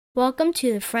Welcome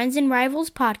to the Friends and Rivals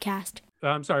podcast.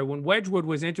 I'm sorry, when Wedgwood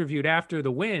was interviewed after the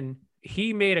win,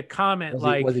 he made a comment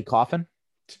Was he coughing?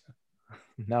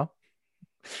 No.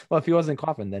 Well, if he wasn't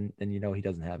coughing, then he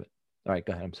doesn't have it. All right,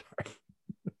 go ahead. I'm sorry.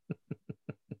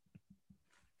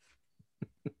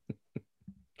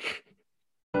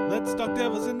 Let's talk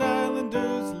Devils and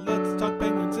Islanders. Let's talk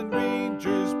Penguins and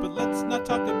Rangers. But let's not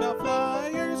talk about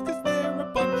Flyers, because they're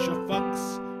a bunch of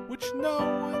fucks, which no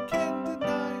one can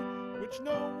deny.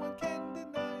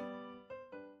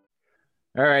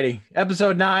 All righty.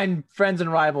 Episode 9, Friends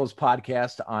and Rivals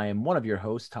podcast. I am one of your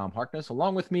hosts, Tom Harkness.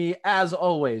 Along with me, as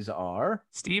always, are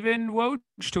Stephen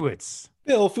Wojtowicz,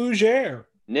 Bill Fougere,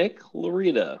 Nick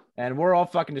Larita. And we're all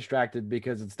fucking distracted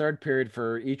because it's third period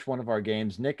for each one of our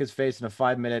games. Nick is facing a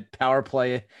 5-minute power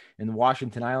play in the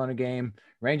Washington Islander game.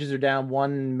 Rangers are down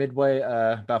one midway,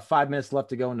 about 5 minutes left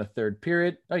to go in the third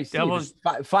period. Oh, you see,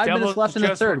 five minutes left in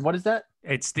the third. What is that?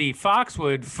 It's the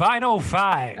Foxwood Final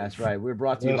Five. That's right. We're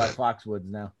brought to you by Foxwoods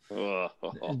now.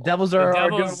 Devils are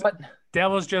doing what?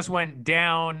 Devils just went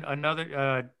down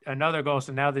another goal,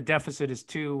 so now the deficit is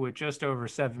 2 with just over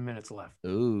 7 minutes left.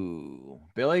 Ooh,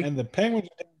 Billy. And the Penguins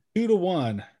are down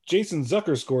 2-1. Jason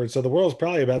Zucker scored, so the world's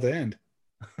probably about to end.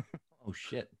 Oh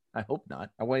shit! I hope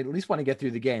not. I at least want to get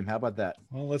through the game. How about that?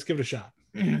 Well, let's give it a shot.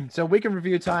 So weekend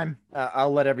review time.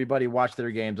 I'll let everybody watch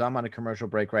their games. I'm on a commercial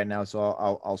break right now, so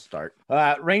I'll start.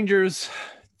 Rangers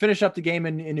finish up the game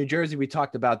in New Jersey. We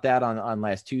talked about that on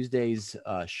last Tuesday's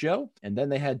show. And then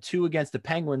they had 2 against the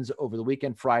Penguins over the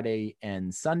weekend, Friday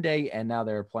and Sunday. And now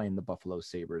they're playing the Buffalo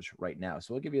Sabres right now.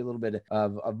 So I'll give you a little bit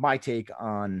of my take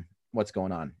on what's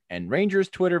going on. And Rangers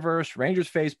Twitterverse, Rangers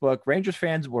Facebook, Rangers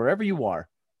fans, wherever you are,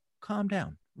 calm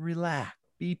down, relax,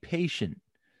 be patient.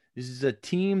 This is a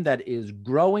team that is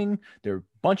growing. They're a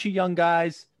bunch of young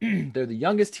guys. They're the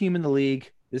youngest team in the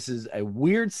league. This is a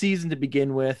weird season to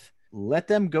begin with. Let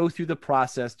them go through the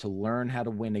process to learn how to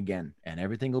win again, and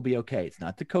everything will be okay. It's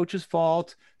not the coach's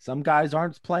fault. Some guys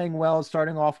aren't playing well,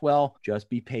 starting off well. Just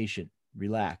be patient,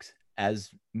 relax. As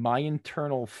my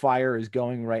internal fire is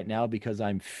going right now because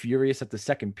I'm furious at the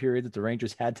second period that the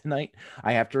Rangers had tonight,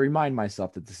 I have to remind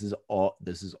myself that this is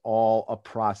all a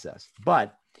process.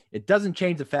 But it doesn't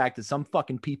change the fact that some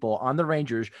fucking people on the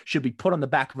Rangers should be put on the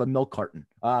back of a milk carton.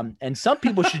 And some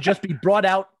people should just be brought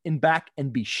out in back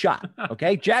and be shot.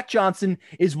 Okay. Jack Johnson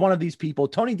is one of these people.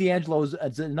 Tony DeAngelo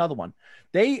is another one.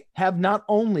 They have not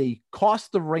only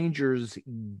cost the Rangers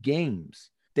games,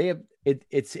 they have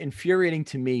it's infuriating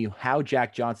to me how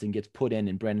Jack Johnson gets put in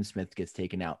and Brendan Smith gets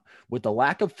taken out. With the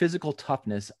lack of physical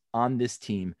toughness on this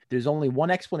team, there's only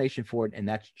one explanation for it, and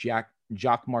that's Jacques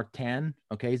Martin.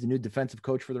 Okay, he's the new defensive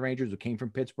coach for the Rangers who came from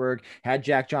Pittsburgh, had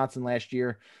Jack Johnson last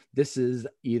year. This is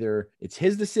either it's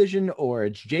his decision or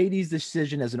it's JD's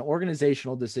decision as an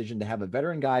organizational decision to have a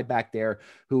veteran guy back there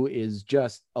who is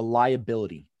just a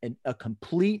liability and a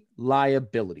complete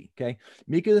liability. Okay,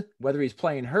 Mika, whether he's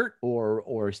playing hurt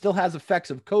or still has effects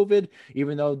of COVID,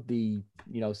 even though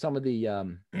some of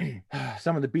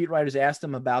the beat writers asked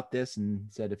him about this and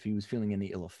said if he was feeling any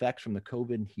ill effects from the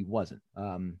COVID, he wasn't.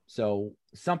 So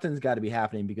something's got to be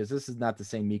happening because this is not the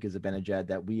same Mika Zibanejad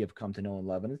that we have come to know and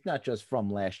love. And it's not just from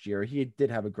last year. He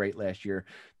did have a great last year,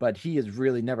 but he has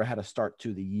really never had a start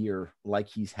to the year like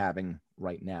he's having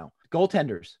right now.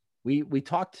 Goaltenders. We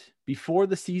talked before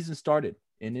the season started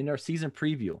and in our season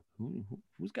preview,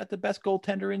 who's got the best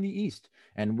goaltender in the East?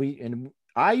 I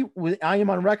am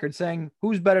on record saying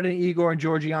who's better than Igor and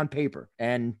Georgie on paper,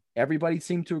 and everybody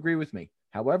seemed to agree with me.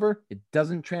 However, it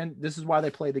doesn't this is why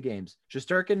they play the games.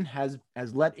 Shesterkin has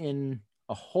let in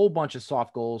a whole bunch of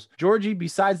soft goals. Georgie,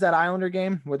 besides that Islander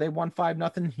game where they won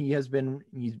 5-0,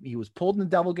 he was pulled in the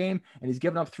Devil game and he's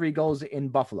given up 3 goals in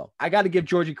Buffalo. I got to give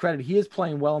Georgie credit. He is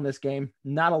playing well in this game.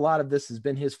 Not a lot of this has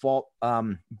been his fault,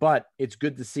 but it's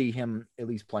good to see him at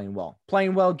least playing well.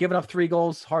 Playing well, giving up 3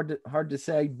 goals, hard to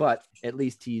say, but at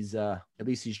least he's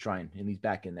trying and he's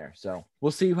back in there. So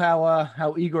we'll see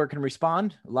how Igor can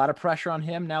respond. A lot of pressure on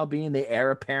him now being the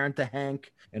heir apparent to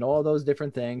Hank and all those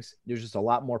different things. There's just a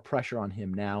lot more pressure on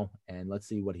him now, and let's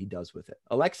see what he does with it.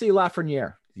 Alexis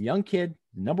Lafreniere, the young kid,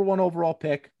 number 1 overall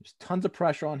pick. There's tons of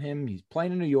pressure on him. He's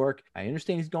playing in New York. I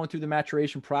understand he's going through the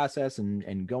maturation process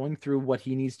and going through what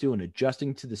he needs to and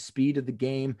adjusting to the speed of the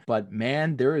game. But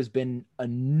man, there has been a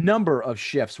number of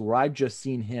shifts where I've just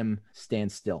seen him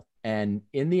stand still. And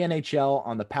in the NHL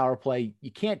on the power play,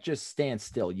 you can't just stand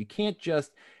still. You can't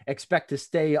just expect to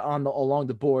stay along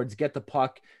the boards, get the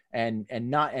puck, and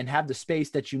have the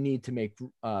space that you need to make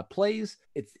plays.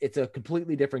 It's a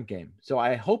completely different game. So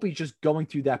I hope he's just going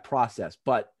through that process.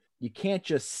 But you can't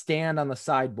just stand on the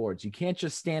sideboards. You can't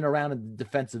just stand around in the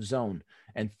defensive zone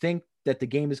and think that the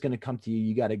game is going to come to you,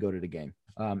 you got to go to the game.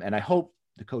 And I hope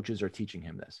the coaches are teaching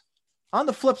him this. On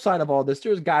the flip side of all this,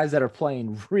 there's guys that are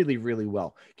playing really, really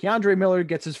well. Keandre Miller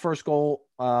gets his first goal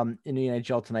in the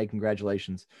NHL tonight.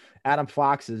 Congratulations. Adam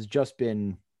Fox has just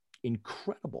been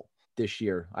incredible this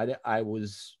year. I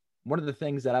was one of the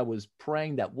things that I was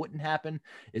praying that wouldn't happen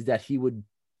is that he would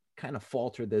kind of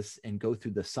falter this and go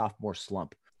through the sophomore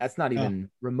slump. That's not even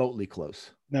remotely close.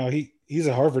 No, he's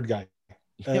a Harvard guy.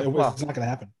 Well, it's not going to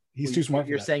happen. He's too smart.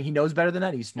 You're saying he knows better than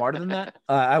that? He's smarter than that?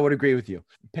 I would agree with you.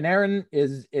 Panarin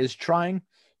is trying.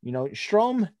 You know,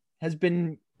 Strome has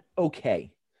been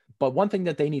okay. But one thing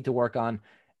that they need to work on,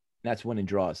 that's winning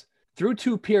draws. Through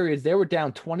 2 periods, they were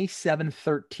down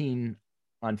 27-13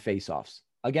 on faceoffs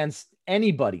against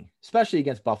anybody, especially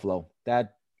against Buffalo.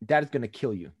 That is going to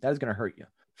kill you. That is going to hurt you.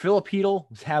 Philip Hedl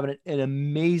was having an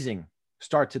amazing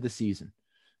start to the season.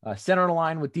 Center on the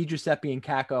line with DiGiuseppe and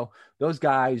Kakko. Those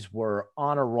guys were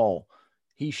on a roll.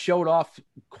 He showed off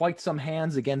quite some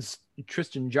hands against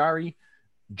Tristan Jarry,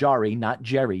 not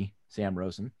Jerry, Sam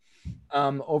Rosen,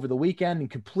 over the weekend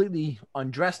and completely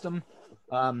undressed him.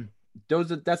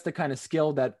 That's the kind of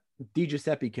skill that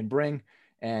DiGiuseppe can bring.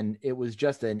 And it was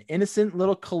just an innocent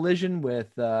little collision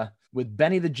with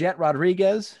Benny the Jet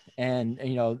Rodriguez. And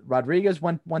you know, Rodriguez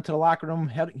went to the locker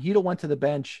room. Hedl went to the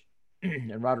bench.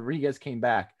 And Rodriguez came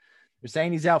back. They're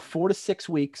saying he's out 4 to 6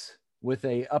 weeks with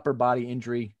a upper body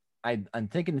injury. I'm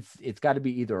thinking it's got to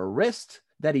be either a wrist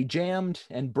that he jammed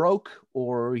and broke,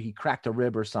 or he cracked a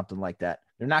rib or something like that.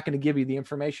 They're not going to give you the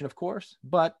information, of course,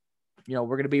 but you know,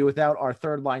 we're going to be without our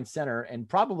third line center and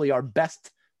probably our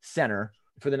best center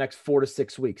for the next 4 to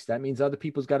 6 weeks. That means other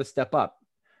people's got to step up.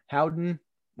 Howden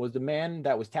was the man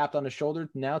that was tapped on the shoulder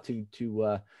now to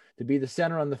be the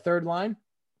center on the third line.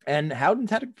 And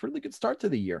Howden's had a really good start to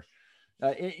the year.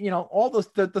 You know, all those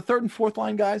the third and fourth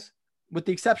line guys, with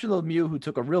the exception of Lemieux, who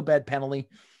took a real bad penalty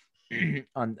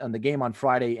on the game on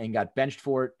Friday and got benched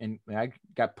for it, and I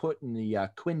got put in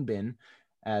the Quinn bin,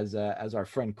 as our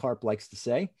friend Carp likes to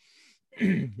say.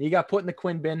 He got put in the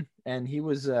Quinn bin, and he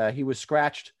was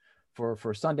scratched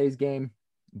for Sunday's game.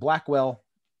 Blackwell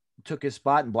took his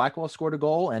spot, and Blackwell scored a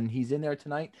goal, and he's in there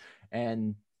tonight,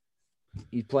 and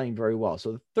he's playing very well.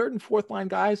 So the third and fourth line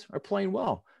guys are playing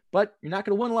well, but you're not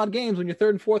going to win a lot of games when your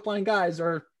third and fourth line guys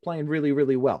are playing really,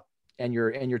 really well, and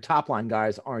your top line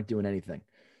guys aren't doing anything.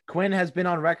 Quinn has been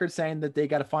on record saying that they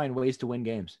got to find ways to win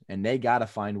games, and they got to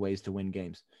find ways to win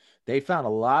games. They found a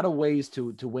lot of ways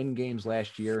to win games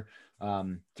last year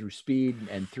through speed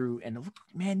and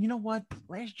man, you know what?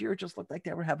 Last year it just looked like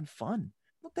they were having fun.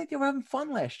 It looked like they were having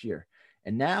fun last year,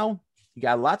 and now you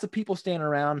got lots of people standing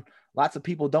around. Lots of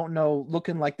people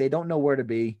looking like they don't know where to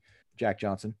be, Jack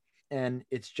Johnson. And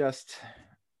it's just,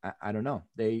 I don't know.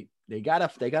 They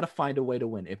gotta find a way to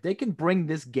win. If they can bring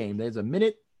this game, there's a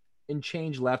minute and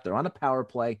change left. They're on a power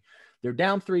play. They're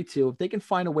down 3-2. If they can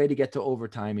find a way to get to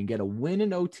overtime and get a win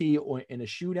in OT or in a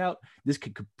shootout, this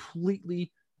could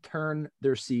completely turn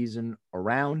their season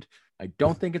around. I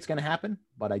don't think it's going to happen,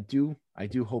 but I do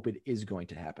hope it is going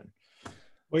to happen.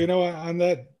 Well, you know, on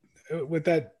that,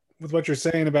 with what you're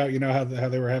saying about, you know, how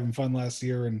they were having fun last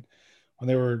year and when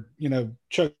they were, you know,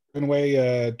 chugging away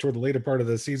toward the later part of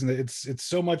the season, it's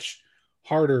so much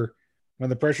harder when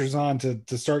the pressure's on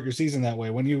to start your season that way.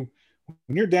 When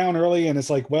you're down early and it's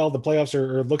like, well, the playoffs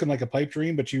are looking like a pipe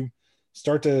dream, but you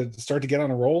start to get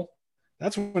on a roll,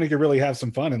 that's when you can really have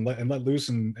some fun and let loose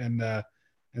and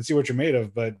see what you're made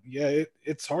of. But yeah,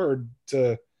 it's hard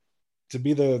to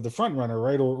be the front runner,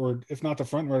 right? Or if not the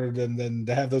front runner, then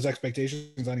to have those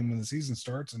expectations on him when the season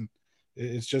starts. And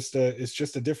it's just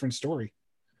a different story.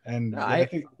 And I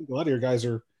think a lot of your guys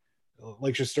are,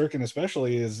 like Shesterkin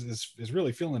especially, is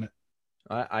really feeling it.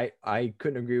 I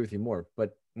couldn't agree with you more.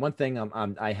 But one thing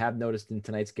I have noticed in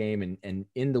tonight's game and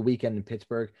in the weekend in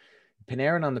Pittsburgh,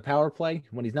 Panarin on the power play,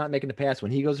 when he's not making the pass,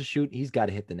 when he goes to shoot, he's got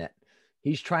to hit the net.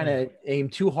 He's trying to aim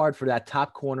too hard for that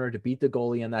top corner to beat the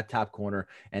goalie on that top corner,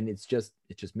 and it's just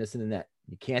missing the net.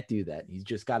 You can't do that. He's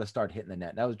just got to start hitting the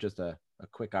net. That was just a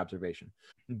quick observation.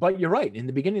 But you're right. In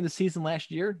the beginning of the season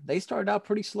last year, they started out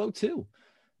pretty slow too,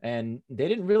 and they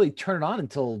didn't really turn it on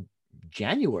until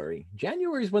January.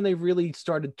 January is when they really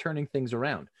started turning things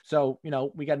around. So, you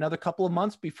know, we got another couple of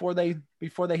months before they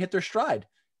hit their stride,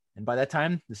 and by that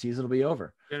time, the season will be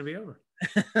over. It's gonna be over.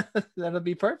 That'll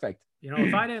be perfect. You know,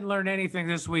 if I didn't learn anything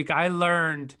this week, I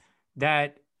learned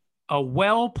that a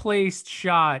well-placed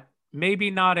shot,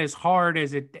 maybe not as hard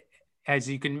as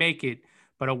you can make it,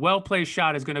 but a well-placed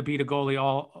shot is going to beat a goalie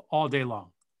all day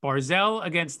long. Barzal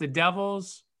against the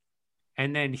Devils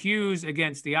and then Hughes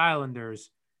against the Islanders.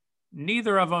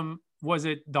 Neither of them was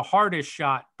it the hardest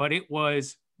shot, but it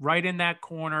was right in that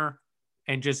corner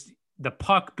and just the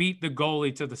puck beat the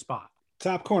goalie to the spot.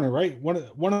 Top corner, right? One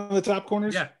of the top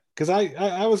corners. Yeah. Because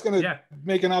I was gonna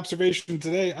make an observation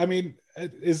today. I mean,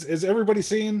 is everybody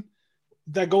seeing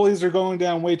that goalies are going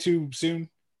down way too soon,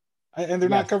 and they're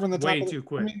not covering the top way too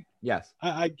quick. I mean, Yes,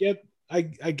 I get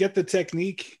the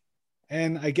technique,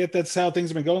 and I get that's how things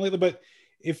have been going lately. But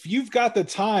if you've got the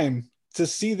time to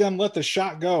see them let the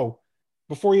shot go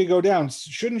before you go down,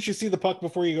 shouldn't you see the puck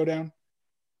before you go down?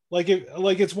 Like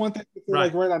it's one thing if they're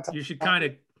like right on top. You should kind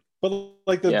of, but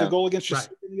like the goal against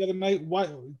Shesterkin the other night. Why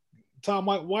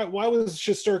was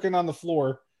Shesterkin on the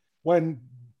floor when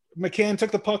McCann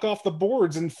took the puck off the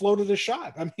boards and floated a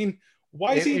shot? I mean,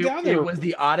 why is he down there? It was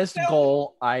the oddest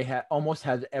goal I almost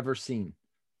have ever seen.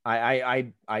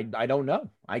 I don't know.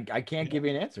 I can't give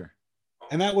you an answer.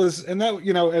 And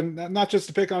not just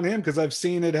to pick on him, because I've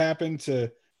seen it happen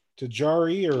to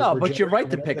Jari but you're right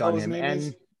to pick on him.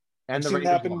 And I've seen it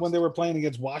happen when they were playing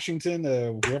against Washington,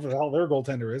 whoever the hell their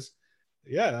goaltender is.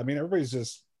 Yeah, I mean, everybody's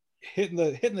just hitting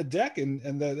the deck and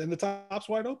the top's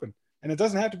wide open. And it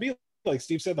doesn't have to be, like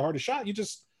Steve said, the hardest shot. You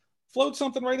just float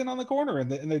something right in on the corner, and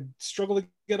they struggle to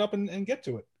get up and get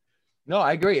to it. No,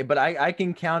 I agree, but I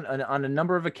can count on a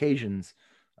number of occasions,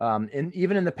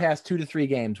 even in the past 2 to 3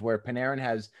 games, where Panarin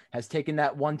has taken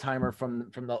that one timer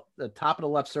from the top of the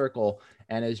left circle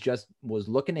and was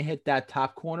looking to hit that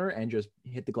top corner and just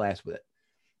hit the glass with it.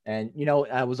 And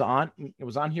it was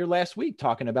on here last week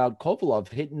talking about Kovalov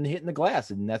hitting the glass,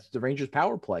 and that's the Rangers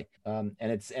power play. And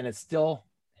it's still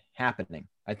happening.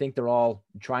 I think they're all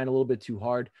trying a little bit too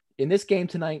hard in this game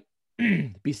tonight.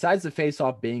 Besides the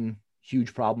faceoff being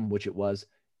huge problem, which it was,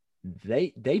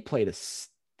 they played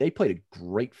a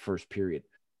great first period,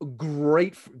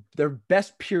 their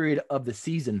best period of the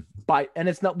season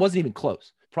wasn't even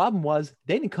close. Problem was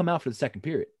they didn't come out for the second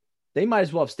period. They might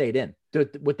as well have stayed in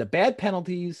with the bad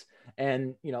penalties,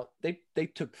 and they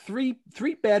took three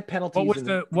bad penalties.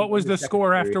 What was the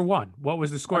score after one? What was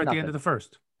the score at the end of the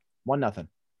first? 1-0.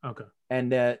 Okay.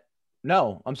 And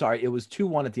no, I'm sorry, it was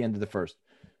 2-1 at the end of the first.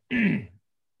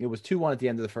 It was 2-1 at the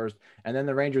end of the first, and then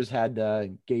the Rangers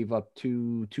gave up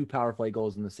two power play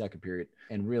goals in the second period,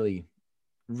 and really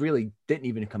didn't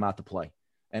even come out to play.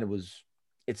 And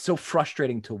it's so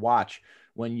frustrating to watch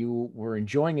when you were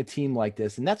enjoying a team like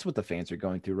this, and that's what the fans are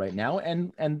going through right now.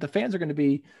 And the fans are going to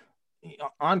be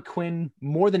on Quinn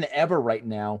more than ever right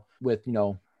now with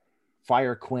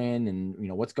fire Quinn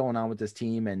and what's going on with this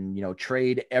team, and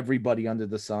trade everybody under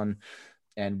the sun.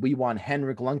 And we want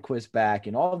Henrik Lundqvist back,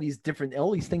 and all these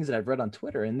things that I've read on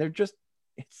Twitter, and they're just,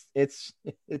 it's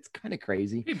kind of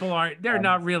crazy. People they're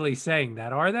not really saying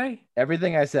that, are they?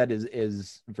 Everything I said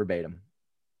is verbatim.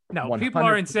 No, 100%. People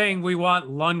aren't saying we want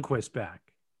Lundqvist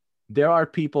back. There are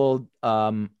people,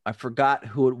 I forgot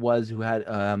who it was who had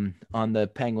on the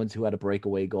Penguins who had a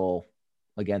breakaway goal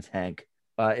against Hank.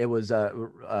 It was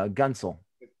Gunsel,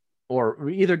 or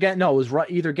either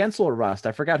Guensel or Rust.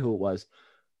 I forgot who it was.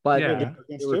 But there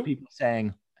were people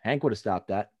saying Hank would have stopped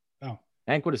that. Oh,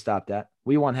 Hank would have stopped that.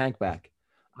 We want Hank back.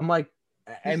 I'm like,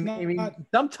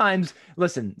 sometimes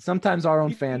our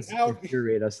own fans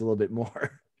infuriate us a little bit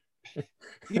more.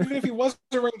 Even if he was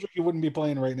a Ranger, he wouldn't be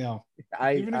playing right now.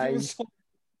 It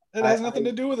has nothing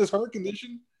to do with his heart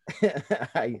condition.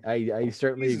 I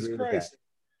certainly agree with that.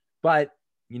 But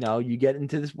you get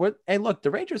into this. Hey, look, the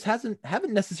Rangers haven't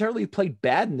necessarily played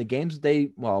bad in the games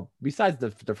besides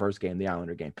the first game, the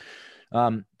Islander game.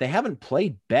 They haven't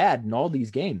played bad in all these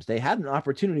games. They had an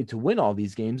opportunity to win all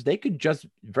these games. They could just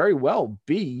very well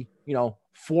be,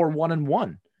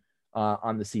 4-1-1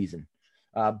 on the season.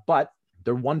 But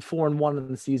they're 1-4-1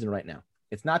 on the season right now.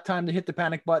 It's not time to hit the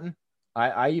panic button.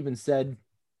 I even said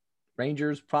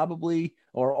Rangers probably,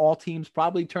 or all teams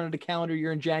probably, turn it a calendar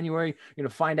year in January. You're going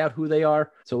to find out who they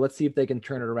are. So let's see if they can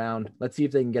turn it around. Let's see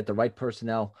if they can get the right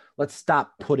personnel. Let's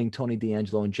stop putting Tony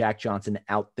DeAngelo and Jack Johnson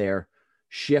out there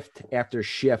shift after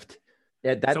shift.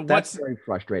 That's very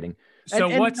frustrating.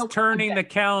 So what's turning the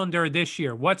calendar this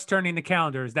year? What's turning the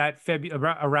calendar? Is that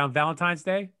around Valentine's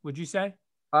Day, would you say?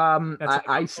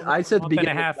 I said the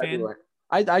beginning and a half in.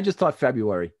 I just thought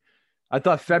February. I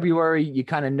thought February, you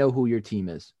kind of know who your team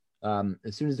is.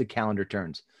 As soon as the calendar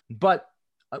turns, but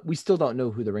we still don't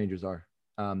know who the Rangers are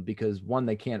because one,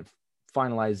 they can't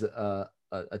finalize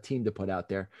a team to put out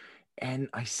there. And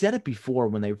I said it before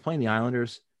when they were playing the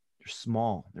Islanders, they're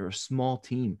small. They're a small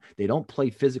team. They don't play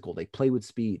physical. They play with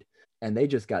speed, and they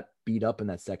just got beat up in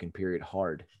that second period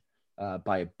hard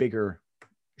by a bigger,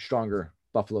 stronger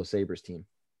Buffalo Sabres team.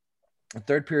 The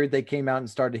third period, they came out and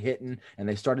started hitting and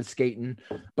they started skating,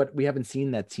 but we haven't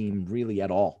seen that team really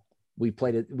at all.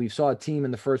 We saw a team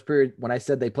in the first period. When I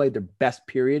said they played their best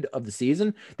period of the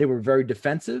season, they were very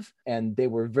defensive and they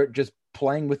were just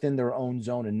playing within their own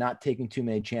zone and not taking too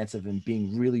many chances and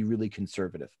being really, really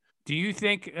conservative. Do you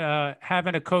think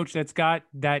having a coach that's got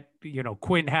that,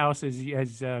 Quinn house,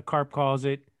 as Carp calls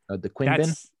it, the Quinn bin?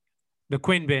 The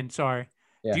Quinn bin, sorry.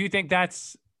 Yeah. Do you think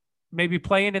that's maybe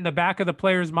playing in the back of the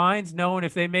players' minds, knowing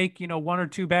if they make, one or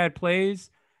two bad plays,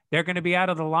 they're going to be out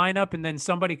of the lineup, and then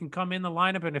somebody can come in the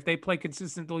lineup, and if they play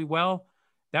consistently well,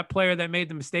 that player that made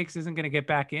the mistakes isn't going to get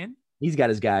back in? He's got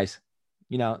his guys.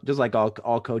 Just like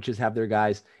all coaches have their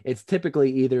guys. It's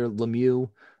typically either Lemieux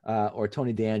or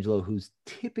Tony DeAngelo who's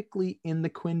typically in the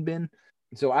Quinn bin.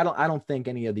 So I don't think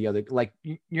any of the other, like,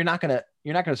 you're not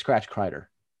gonna scratch Kreider,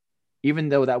 even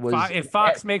though that was if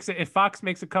Fox makes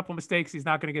a couple mistakes, he's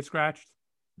not going to get scratched.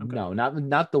 Okay. No,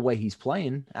 not the way he's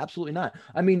playing. Absolutely not.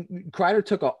 I mean, Kreider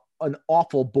took an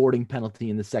awful boarding penalty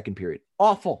in the second period.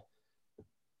 Awful.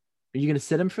 Are you going to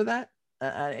sit him for that?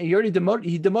 He already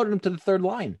demoted him to the third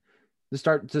line to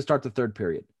start the third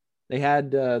period. They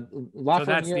had Lafreniere, so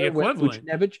that's the equivalent.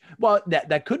 Vucinovic. Well,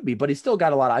 that could be, but he's still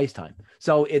got a lot of ice time.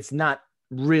 So it's not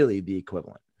really the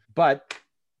equivalent. But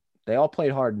they all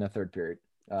played hard in the third period.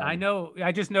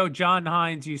 I just know John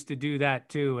Hines used to do that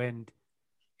too, and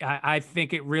I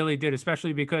think it really did,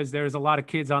 especially because there's a lot of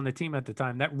kids on the team at the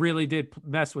time that really did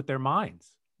mess with their minds.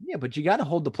 Yeah, but you got to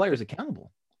hold the players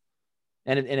accountable.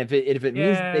 And if it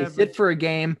means they sit for a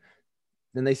game,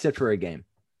 then they sit for a game.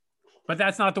 But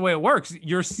that's not the way it works.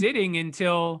 You're sitting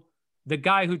until the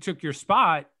guy who took your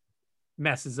spot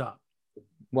messes up.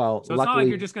 Well, so it's not like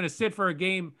you're just going to sit for a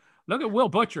game. Look at Will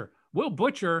Butcher. Will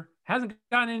Butcher hasn't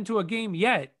gotten into a game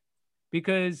yet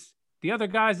because the other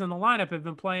guys in the lineup have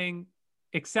been playing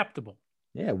acceptable.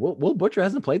 Yeah, Will Butcher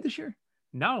hasn't played this year?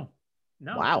 No.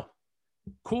 Wow.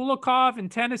 Kulikov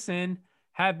and Tennyson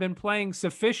have been playing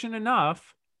sufficient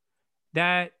enough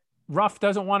that Ruff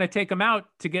doesn't want to take him out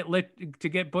to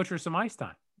get Butcher some ice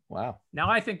time. Wow. Now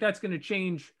I think that's going to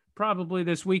change probably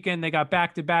this weekend. They got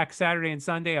back-to-back Saturday and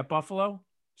Sunday at Buffalo.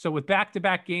 So with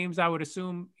back-to-back games, I would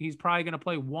assume he's probably going to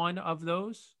play one of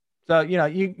those. So,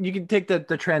 you can take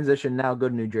the transition now, go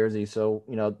to New Jersey. So,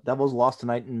 Devils lost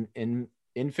tonight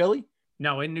in Philly?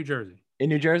 No, in New Jersey. In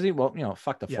New Jersey? Well,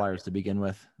 fuck the Flyers to begin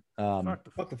with.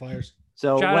 Fuck the Flyers.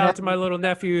 So shout out to my little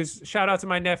nephews. Shout out to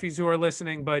my nephews who are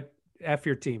listening, but F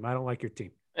your team. I don't like your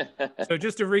team. So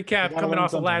just to recap, coming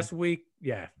off of last week.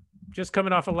 Yeah. Just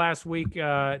coming off of last week,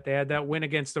 they had that win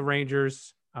against the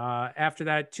Rangers. After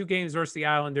that, 2 games versus the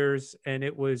Islanders, and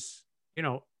it was,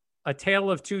 a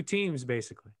tale of two teams,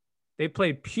 basically. They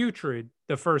played putrid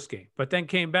the first game, but then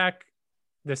came back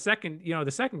the second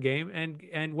game,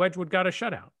 and Wedgwood got a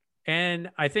shutout. And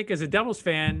I think as a Devils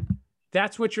fan,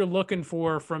 that's what you're looking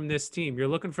for from this team. You're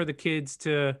looking for the kids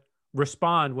to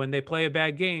respond when they play a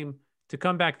bad game, to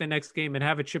come back the next game and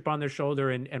have a chip on their shoulder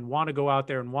and want to go out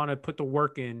there and want to put the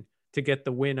work in to get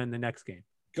the win on the next game.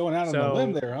 Going out on the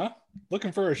limb there, huh?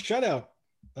 Looking for a shutout.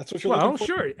 That's what you're looking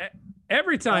for? Well, sure.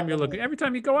 Every time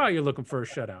you go out, you're looking for a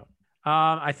shutout.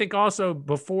 I think also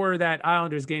before that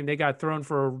Islanders game, they got thrown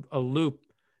for a loop.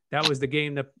 That was the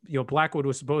game that, Blackwood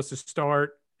was supposed to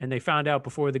start, and they found out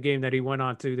before the game that he went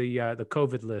on to the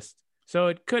COVID list. So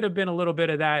it could have been a little bit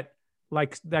of that,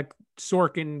 like that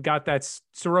Sorokin got that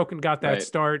right.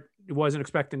 Start. He wasn't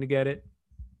expecting to get it.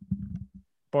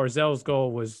 Barzal's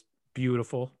goal was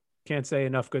beautiful. Can't say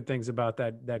enough good things about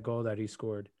that goal that he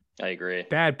scored. I agree.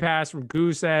 Bad pass from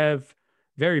Gusev.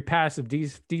 Very passive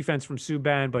defense from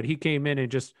Subban, but he came in and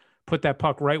just put that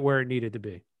puck right where it needed to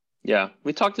be. Yeah,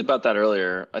 we talked about that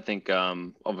earlier, I think,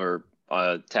 over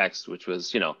text, which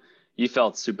was, you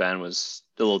felt Subban was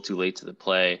a little too late to the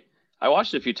play. I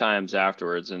watched it a few times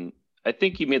afterwards, and I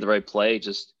think he made the right play. I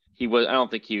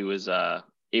don't think he was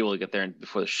able to get there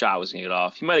before the shot was going to get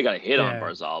off. He might have got a hit on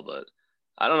Barzal, but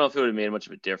I don't know if it would have made much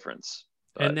of a difference.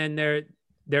 But... And then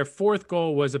their fourth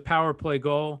goal was a power play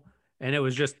goal, and it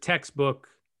was just textbook,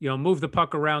 move the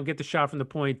puck around, get the shot from the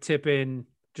point, tip in.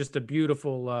 Just a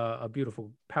beautiful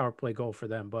power play goal for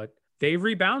them. But they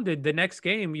rebounded the next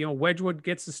game. Wedgwood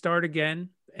gets the start again,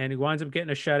 and he winds up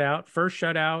getting a shutout. First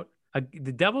shutout,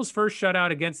 the Devils' first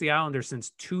shutout against the Islanders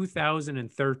since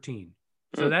 2013.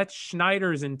 So that's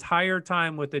Schneider's entire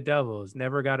time with the Devils.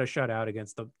 Never got a shutout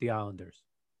against the Islanders.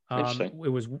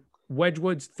 It was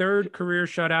Wedgwood's third career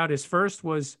shutout. His first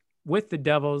was with the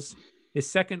Devils. His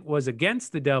second was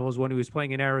against the Devils when he was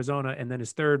playing in Arizona, and then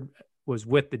his third was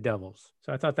with the Devils.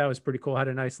 So I thought that was pretty cool. Had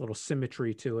a nice little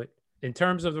symmetry to it. In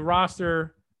terms of the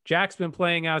roster, Jack's been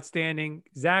playing outstanding.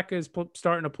 Zach is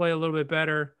starting to play a little bit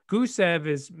better. Gusev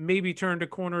is maybe turned a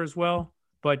corner as well.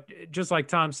 But just like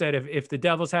Tom said, if the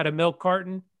Devils had a milk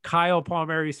carton, Kyle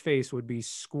Palmieri's face would be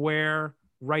square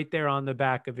right there on the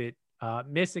back of it,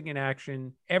 missing in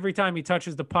action. Every time he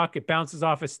touches the puck, it bounces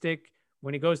off a stick.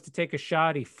 When he goes to take a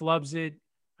shot, he flubs it.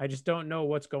 I just don't know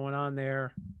what's going on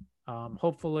there.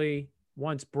 Hopefully,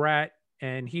 once Bratt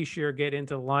and Hischier get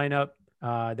into the lineup,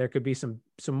 there could be some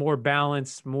more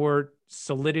balance, more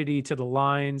solidity to the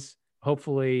lines.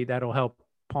 Hopefully, that'll help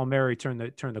Palmieri turn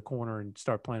the corner and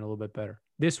start playing a little bit better.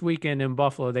 This weekend in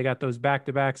Buffalo, they got those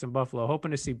back-to-backs in Buffalo. Hoping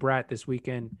to see Bratt this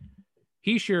weekend.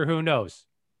 Hischier, who knows?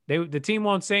 The team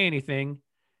won't say anything,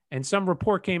 and some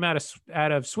report came out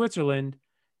of Switzerland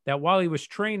that while he was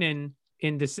training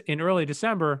in early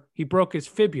December, he broke his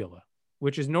fibula,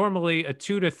 which is normally a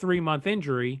 2 to 3 month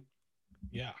injury.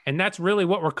 Yeah. And that's really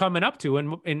what we're coming up to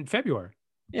in February.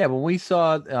 Yeah, when we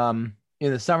saw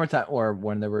in the summertime, or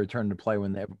when they were returning to play,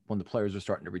 when the players were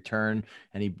starting to return,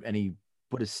 and he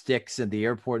put his sticks at the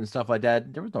airport and stuff like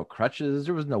that, there was no crutches,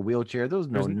 there was no wheelchair, there was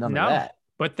none of that.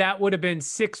 But that would have been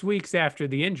 6 weeks after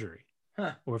the injury,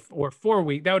 or 4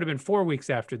 weeks. That would have been 4 weeks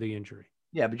after the injury.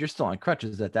 Yeah, but you're still on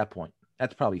crutches at that point.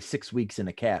 That's probably 6 weeks in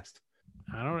a cast.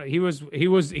 I don't know. He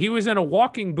was in a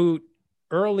walking boot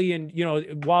early,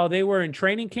 and while they were in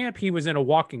training camp, he was in a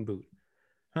walking boot.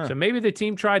 So maybe the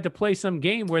team tried to play some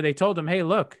game where they told him, "Hey,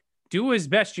 look, do as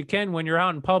best you can when you're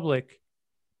out in public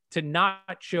to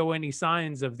not show any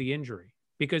signs of the injury,"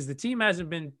 because the team hasn't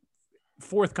been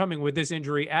forthcoming with this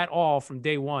injury at all from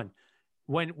day one.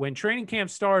 When training camp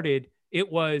started,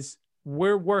 it was,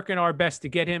 we're working our best to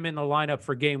get him in the lineup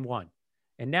for game 1.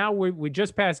 And now we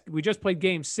just played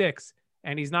game 6,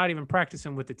 and he's not even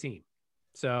practicing with the team.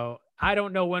 So I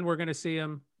don't know when we're going to see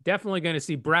him. Definitely going to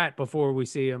see Bratt before we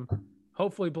see him.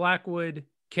 Hopefully Blackwood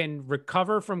can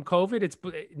recover from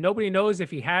COVID. Nobody knows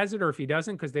if he has it or if he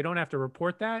doesn't, because they don't have to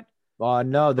report that. No.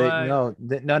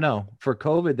 For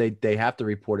COVID, they have to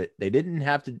report it. They didn't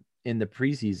have to in the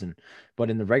preseason,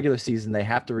 but in the regular season, they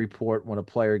have to report when a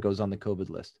player goes on the COVID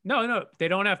list. No, they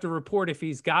don't have to report if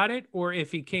he's got it or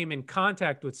if he came in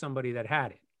contact with somebody that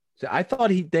had it. So I thought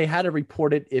they had to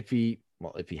report it if he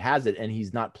has it and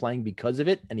he's not playing because of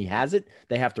it and he has it,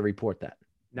 they have to report that.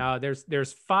 Now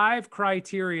there's 5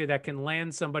 criteria that can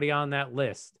land somebody on that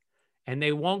list, and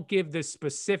they won't give the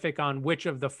specific on which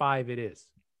of the 5 it is.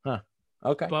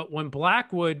 Okay. But when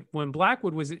Wedgwood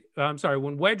was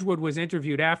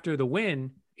interviewed after the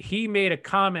win, he made a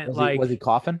comment was he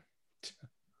coughing?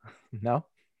 No.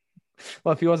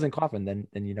 Well, if he wasn't coughing, then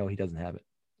he doesn't have it.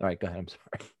 All right, go ahead. I'm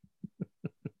sorry.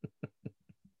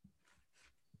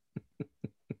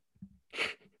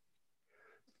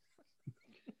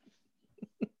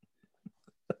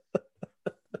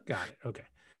 Got it. Okay.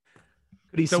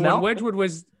 Could he smell?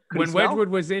 When Wedgwood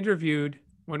was interviewed,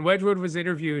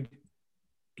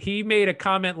 he made a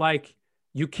comment like,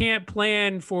 you can't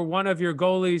plan for one of your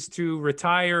goalies to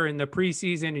retire in the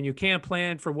preseason, and you can't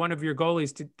plan for one of your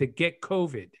goalies to get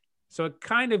COVID. So it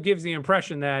kind of gives the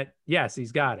impression that, yes,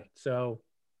 he's got it. So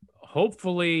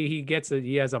hopefully he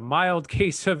has a mild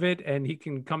case of it and he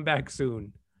can come back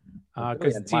soon.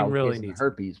 Because the team really needs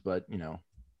herpes, but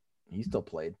he still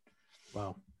played.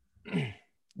 Wow.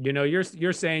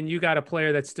 You're saying you got a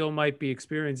player that still might be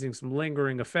experiencing some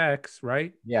lingering effects,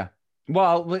 right? Yeah.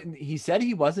 Well, he said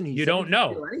he wasn't. You don't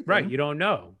know, right? You don't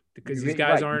know because these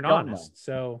guys aren't honest.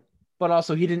 So, but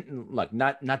also he didn't look.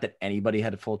 Not that anybody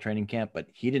had a full training camp, but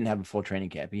he didn't have a full training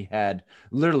camp. He had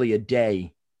literally a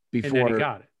day before. And then he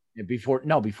got it.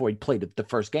 Before he played the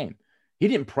first game. He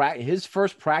didn't practice. His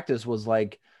first practice was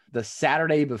like the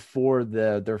Saturday before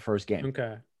their first game.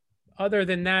 Okay. Other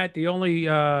than that, the only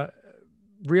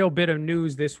real bit of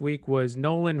news this week was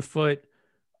Nolan Foote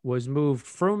was moved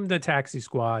from the taxi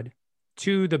squad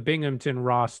to the Binghamton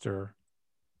roster.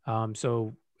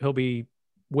 So he'll be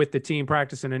with the team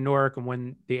practicing in Newark, and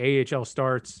when the AHL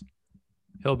starts,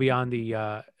 he'll be on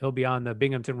the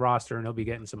Binghamton roster and he'll be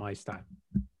getting some ice time.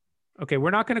 Okay,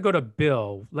 we're not going to go to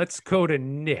Bill. Let's go to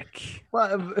Nick.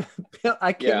 Well, Bill,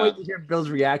 I can't wait to hear Bill's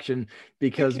reaction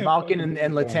because Malkin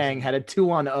and Letang had a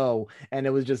 2-on-0 and it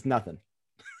was just nothing.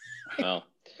 Oh.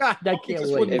 God, I can't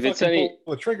wait. If it's pull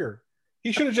the trigger,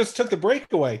 he should have just took the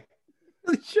breakaway.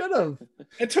 He should have.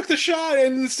 And took the shot,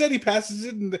 and instead he passes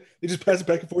it, and they just pass it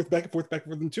back and forth. And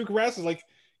Tuukka Rask is like,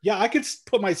 yeah, I could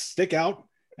put my stick out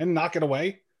and knock it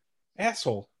away.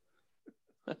 Asshole.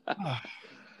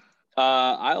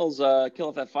 Isles kill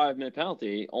off that 5-minute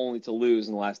penalty only to lose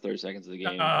in the last 30 seconds of the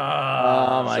game.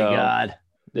 Oh, my God.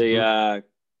 They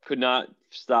could not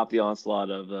stop the onslaught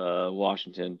of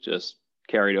Washington, just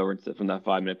carried over from that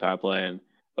 5-minute power play. And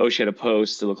Oshie had a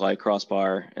post to look like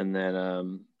crossbar. And then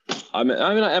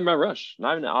Ahmed Rush.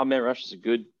 Ahmed Rush is a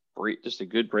good just a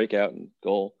good breakout and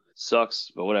goal.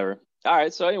 Sucks, but whatever. All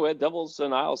right. So anyway, Devils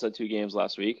and Isles had 2 games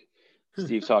last week.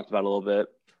 Steve talked about it a little bit.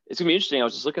 It's gonna be interesting. I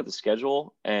was just looking at the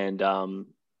schedule, and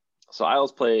so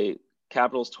Isles play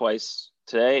Capitals twice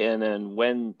today, and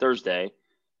then Thursday,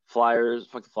 Flyers,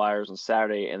 fuck the Flyers on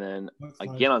Saturday, and then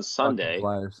again on Sunday.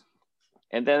 Flyers.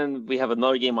 And then we have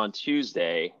another game on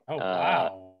Tuesday. Oh,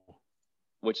 wow.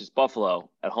 Which is Buffalo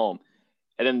at home.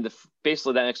 And then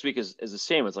basically that next week is the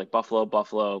same. It's like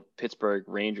Buffalo, Pittsburgh,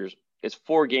 Rangers. It's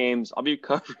 4 games. I'll be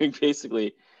covering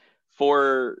basically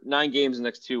 9 games the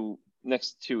next two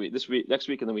next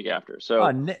week and the week after.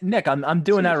 So Nick, I'm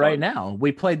doing that right now.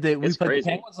 We played the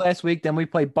Penguins last week, then we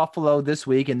played Buffalo this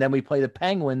week, and then we play the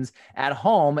Penguins at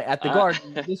home at the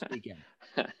Garden this weekend.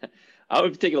 I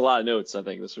would be taking a lot of notes, I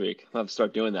think, this week. I'll have to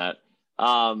start doing that.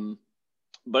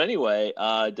 But anyway,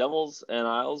 Devils and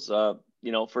Isles,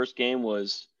 first game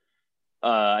was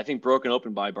I think broken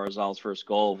open by Barzal's first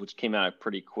goal, which came out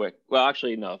pretty quick. Well,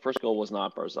 actually, no, first goal was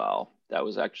not Barzal. That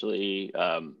was actually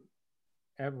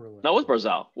Eberle. No, it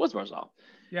was Barzal.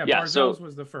 Yeah, Barzal's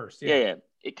was the first. Yeah.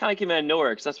 It kind of came out of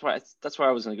nowhere because that's why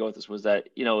I was going to go with this, was that,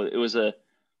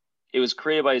 it was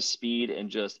created by his speed, and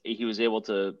just he was able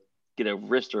to get a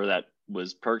wrister that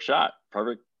was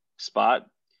perfect spot.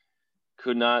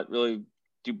 Could not really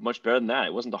do much better than that.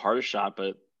 It wasn't the hardest shot,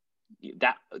 but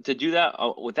that to do that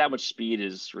with that much speed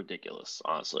is ridiculous.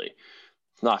 Honestly,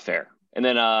 it's not fair. And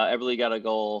then Eberle got a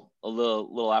goal a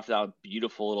little after that.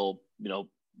 Beautiful little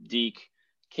deke,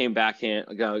 came backhand,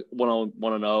 got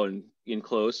 1-0 and in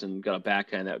close, and got a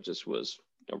backhand that just was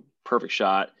a perfect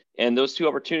shot. And those 2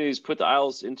 opportunities put the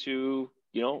Isles into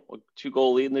a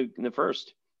 2-goal lead in the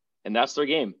first, and that's their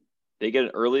game. They get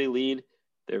an early lead.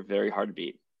 They're very hard to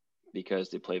beat because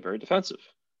they play very defensive,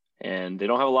 and they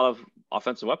don't have a lot of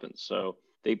offensive weapons. So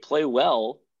they play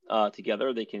well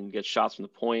together. They can get shots from the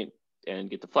point and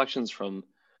get deflections from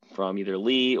either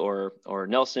Lee or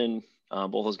Nelson.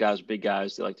 Both those guys are big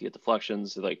guys. They like to get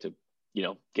deflections. They like to,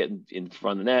 get in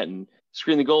front of the net and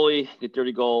screen the goalie, get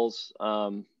dirty goals.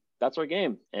 That's our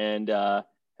game. And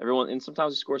and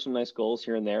sometimes we score some nice goals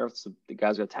here and there. The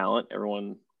guys got talent.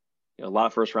 Everyone, a lot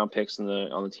of first round picks on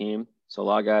the team. So a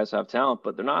lot of guys have talent,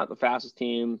 but they're not the fastest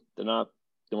team. They're not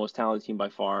the most talented team by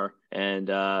far. And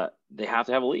they have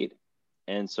to have a lead.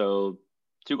 And so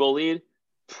 2-goal lead,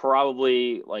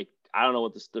 probably I don't know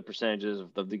what the percentage is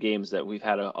of the games that we've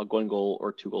had a 1-goal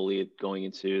or 2-goal lead going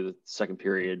into the second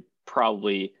period.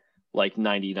 Probably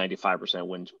 90-95%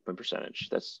 win percentage.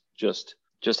 That's just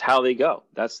how they go.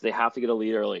 They have to get a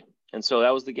lead early. And so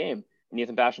that was the game.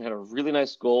 Nathan Bastian had a really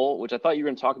nice goal, which I thought you were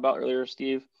going to talk about earlier,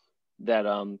 Steve, that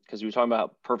because we were talking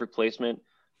about perfect placement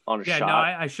on a shot. No,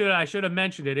 I should have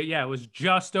mentioned it. Yeah, it was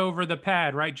just over the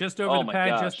pad, right? Just over the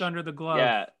pad, just under the glove.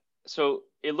 Yeah. So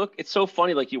it's so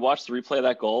funny. You watch the replay of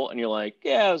that goal and you're like,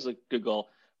 yeah, it was a good goal.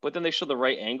 But then they showed the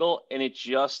right angle and it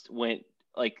just went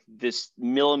this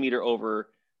millimeter over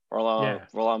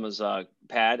Varlama's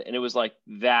pad. And it was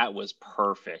that was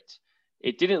perfect.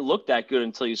 It didn't look that good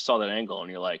until you saw that angle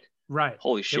and you're like, right.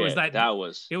 Holy shit. It was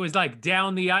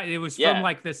down the ice. It was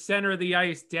from the center of the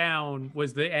ice down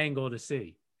was the angle to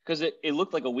see. Because it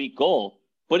looked like a weak goal,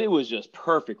 but it was just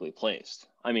perfectly placed.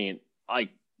 I mean,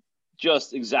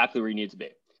 just exactly where you need to be.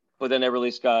 But then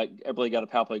Eberle got a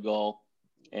power play goal,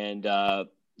 and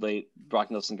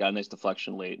Brock Nelson got a nice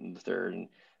deflection late in the third. And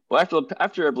after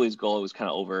Eberle's goal, it was kind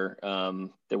of over.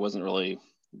 There wasn't really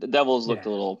the Devils looked a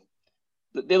little.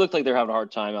 They looked like they're having a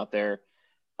hard time out there.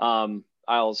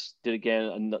 Isles did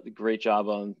again a great job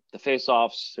on the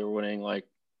faceoffs. They were winning I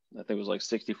think it was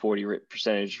 60-40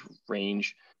 percentage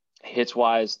range. Hits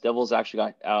wise, Devils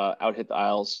actually got out hit the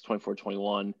Isles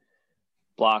 24-21.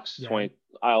 Blocks 20.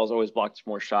 Isles always blocked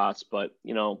more shots, but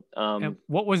and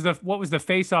what was the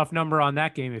face-off number on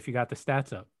that game if you got the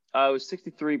stats up? It was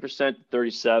 63%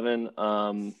 37.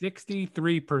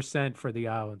 63% for the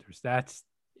Islanders.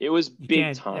 It was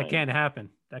big time. That can't happen.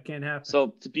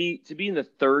 So to be in the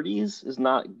 30s is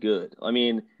not good. I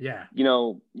mean, yeah,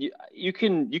 you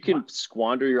can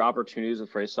squander your opportunities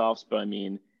with face-offs, but I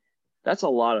mean, that's a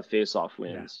lot of face-off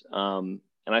wins. Yeah. And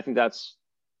I think that's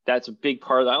a big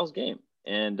part of the Isles game.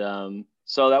 And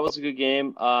so that was a good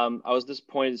game. I was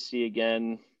disappointed to see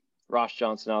again Ross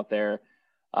Johnson out there.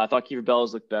 I thought Kiefer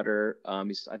Bellows looked better. I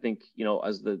think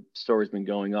as the story's been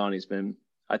going on, he's been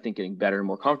getting better and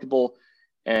more comfortable.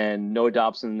 And Noah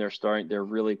Dobson, they're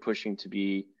really pushing to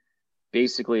be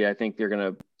basically, I think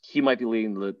he might be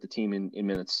leading the team in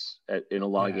minutes in a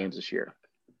lot of games this year.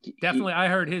 Definitely. I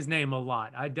heard his name a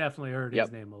lot. I definitely heard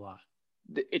his name a lot.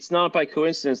 It's not by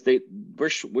coincidence.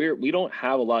 We don't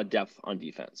have a lot of depth on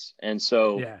defense. And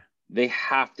so they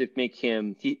have to make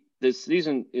him, this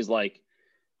season is like,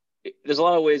 there's a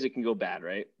lot of ways it can go bad,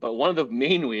 right? But one of the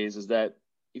main ways is that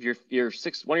if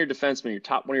one of your defensemen,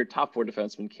 one of your top 4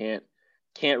 defensemen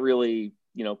can't really,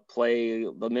 play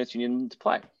the minutes you need him to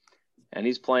play. And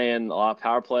he's playing a lot of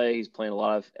power play. He's playing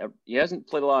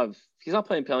he's not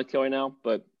playing penalty kill right now,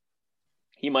 but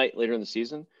he might later in the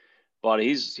season. But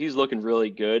he's looking really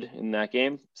good in that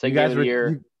game. Second game of the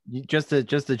year. Just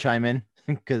to chime in,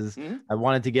 because I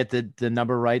wanted to get the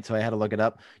number right, so I had to look it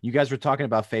up. You guys were talking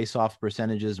about face-off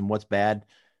percentages and what's bad.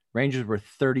 Rangers were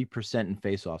 30% in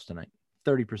face-offs tonight.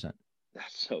 30%.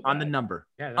 That's so bad. On the number.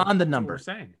 Yeah, on the that's number. what we're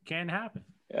saying. Can happen.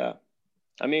 Yeah.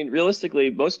 I mean, realistically,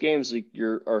 most games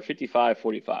are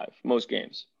 55-45. Most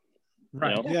games.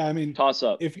 Right. Yeah, I mean, toss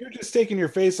up. If you're just taking your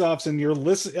face-offs and you're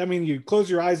you close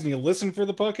your eyes and you listen for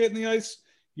the puck hitting the ice,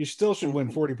 you still should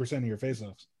win 40% of your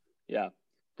face-offs. Yeah.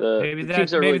 Maybe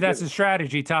that's a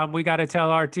strategy, Tom. We got to tell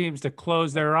our teams to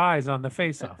close their eyes on the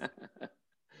face-off.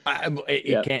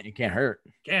 It can't hurt.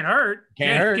 Can't hurt.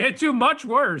 Can't hurt. Get too much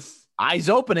worse. Eyes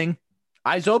open.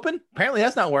 Apparently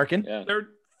that's not working. Yeah. They're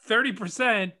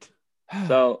 30%.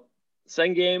 So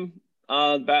second game,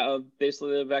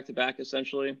 basically back-to-back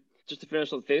essentially. Just to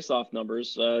finish with the face-off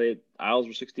numbers, Isles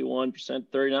were 61%,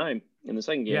 39 in the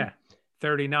second game. Yeah,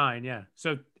 39. Yeah,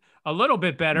 so a little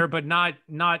bit better, but not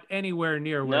anywhere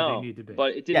near where they need to be.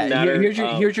 But it didn't matter.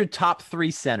 Here's your top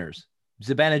 3 centers: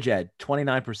 Zibanejad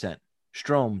 29%,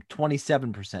 Strome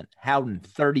 27%, Howden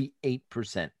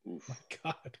 38%. Oh my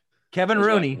God. Kevin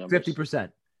Rooney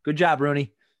 50%. Good job,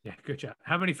 Rooney. Yeah, good job.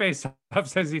 How many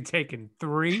face-offs has he taken?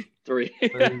 3? 3.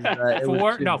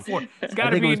 4? No, 4. It's got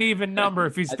to be an even number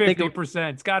if he's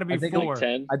 50%. It's got to be 4.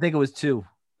 10. I think it was 2.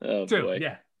 Oh 2, boy.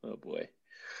 yeah. Oh boy.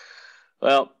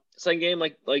 Well, second game,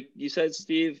 like you said,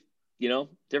 Steve,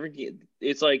 different.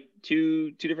 It's like two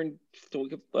different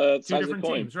sides of the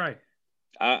coin. Teams, right?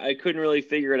 I couldn't really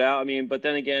figure it out. I mean, but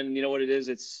then again, you know what it is?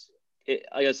 Like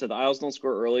I said, the Isles don't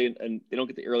score early and they don't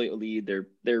get the early lead.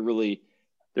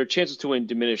 Their chances to win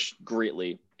diminish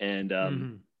greatly.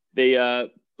 And they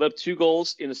let up 2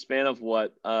 goals in a span of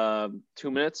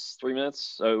 2 minutes, 3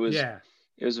 minutes. So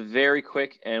it was very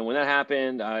quick. And when that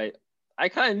happened, I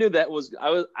kind of knew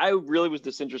I really was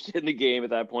disinterested in the game at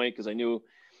that point, because I knew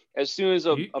as soon as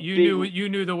you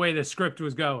knew the way the script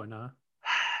was going, huh?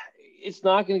 It's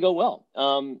not going to go well.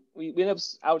 We ended up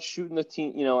outshooting the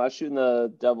team, outshooting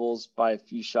the Devils by a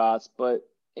few shots, but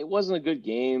it wasn't a good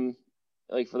game.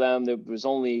 Like for them, there was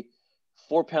only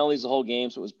 4 penalties the whole game,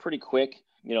 so it was pretty quick.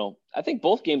 I think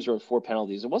both games were 4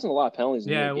 penalties. It wasn't a lot of penalties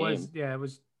in the game. It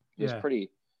was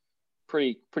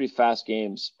pretty fast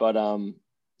games. But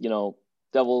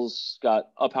Devils got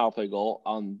a power play goal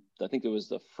on, I think it was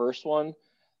the first one.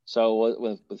 So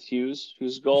with Hughes'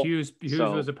 goal. Hughes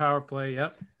was a power play.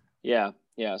 Yep. Yeah.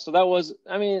 So that was,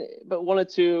 but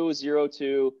 1-2,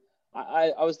 0-2.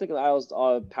 I was thinking the Isles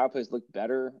power plays looked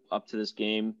better up to this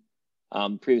game.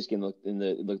 Previous game looked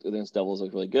against Devils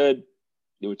looked really good.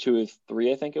 They were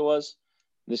 2-3, I think it was.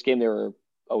 In this game they were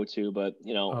 0-2, but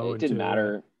it didn't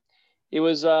matter. Yeah. It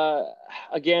was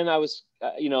again. I was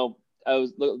talking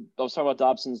about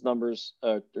Dobson's numbers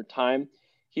or time.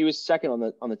 He was second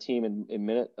on the team in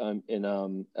minute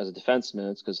as a defense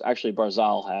minutes, because actually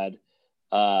Barzal had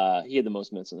the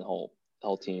most minutes in the whole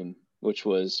team, which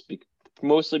was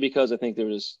mostly because I think there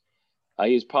was.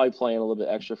 He was probably playing a little bit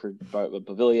extra for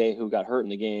Beauvillier, who got hurt in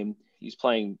the game. He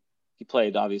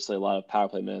played obviously a lot of power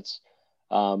play minutes.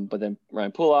 But then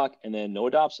Ryan Pulock and then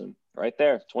Noah Dobson right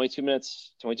there, 22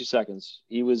 minutes, 22 seconds.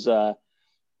 He was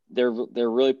they're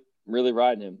really, really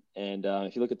riding him. And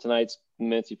if you look at tonight's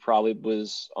minutes, he probably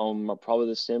was on probably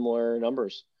the similar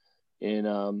numbers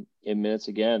in minutes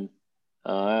again.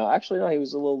 Actually, no, he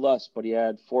was a little less, but he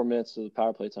had 4 minutes of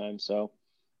power play time. So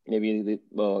maybe, it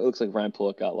looks like Ryan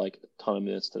Pulock got like a ton of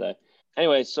minutes today.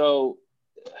 Anyway, so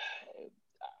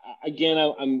again,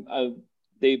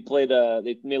 they made a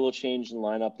little change in the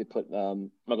lineup. They put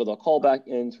Michael Del Cole back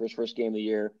in for his first game of the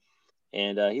year,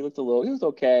 and he looked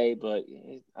okay, but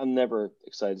I'm never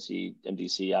excited to see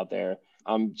MDC out there.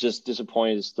 I'm just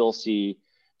disappointed to still see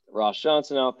Ross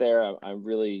Johnson out there.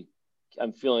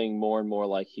 I'm feeling more and more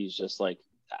like he's just like,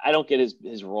 I don't get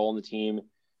his role in the team.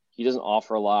 He doesn't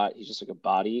offer a lot. He's just like a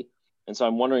body. And so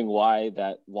I'm wondering why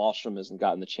that Wahlstrom hasn't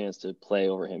gotten the chance to play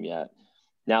over him yet.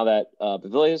 Now that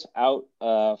Beauvillier is out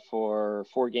for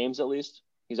 4 games at least,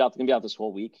 he's going to be out this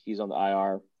whole week. He's on the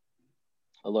IR,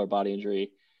 a lower body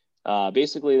injury.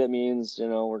 Basically, that means,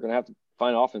 we're going to have to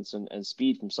find offense and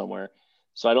speed from somewhere.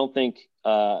 So I don't think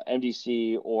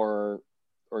MDC or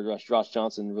Ross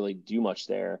Johnson really do much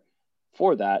there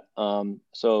for that.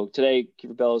 So today,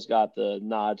 Kiefer Bellows got the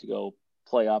nod to go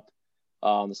play up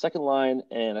on the second line,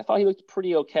 and I thought he looked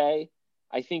pretty okay.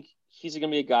 I think he's going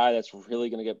to be a guy that's really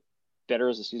going to get better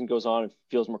as the season goes on and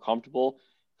feels more comfortable.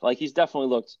 Like he's definitely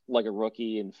looked like a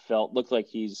rookie and looked like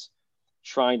he's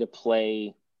trying to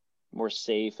play more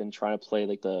safe and trying to play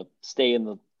like the stay in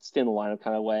the lineup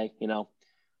kind of way, you know.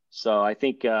 So I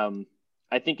think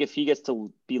if he gets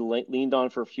to be leaned on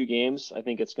for a few games, I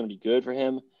think it's going to be good for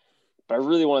him. But I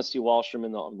really want to see Wahlstrom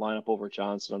in the lineup over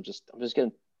Johnson.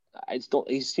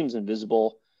 He seems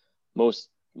invisible most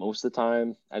of the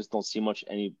time. I just don't see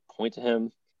any point to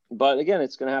him. But again,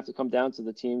 it's going to have to come down to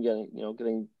the team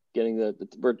getting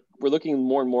we're looking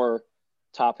more and more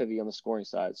top heavy on the scoring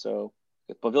side. So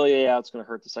with Beauvillier out, it's going to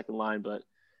hurt the second line. But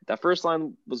that first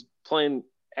line was playing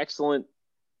excellent.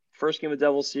 First game of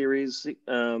Devils series.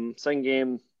 Second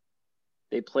game,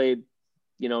 they played,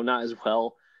 not as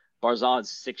well. Barzal had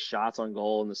 6 shots on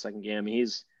goal in the second game.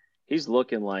 He's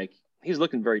looking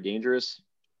very dangerous.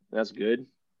 That's good.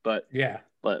 But yeah,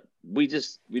 we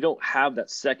don't have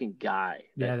that second guy.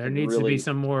 Yeah, there needs to be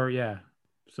some more.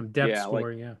 Some depth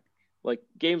scoring. Like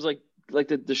games like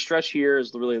the stretch here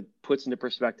is really puts into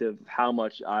perspective how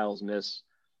much Isles miss,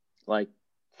 like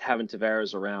having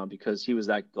Tavares around, because he was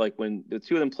that, like when the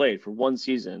two of them played for one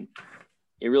season,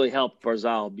 it really helped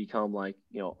Barzal become a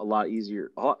lot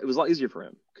easier. It was a lot easier for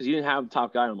him because he didn't have a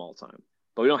top guy on him all the time.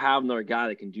 But we don't have another guy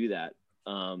that can do that,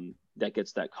 that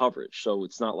gets that coverage. So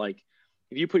it's not like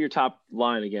if you put your top checking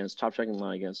line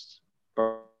against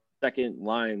second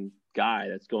line guy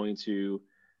that's going to,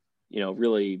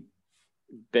 really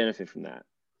benefit from that.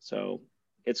 So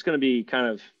it's going to be kind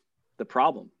of the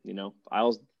problem.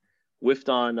 Isles whiffed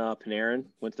on Panarin,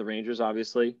 went to the Rangers,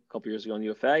 obviously, a couple years ago in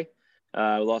UFA. We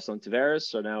lost on Tavares,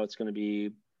 so now it's going to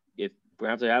be we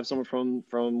have to have someone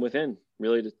from within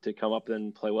really to come up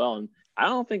and play well. And I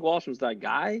don't think Wahlstrom's that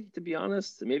guy, to be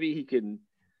honest. Maybe he can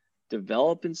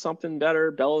develop in something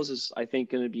better. Bellows is, I think,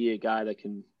 going to be a guy that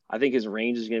can. I think his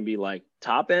range is going to be like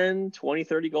top end 20,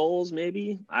 30 goals,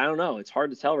 maybe. I don't know. It's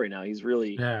hard to tell right now. He's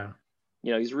really,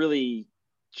 he's really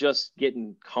just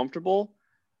getting comfortable.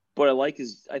 But I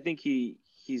think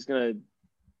he's going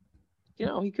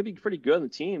to, he could be pretty good on the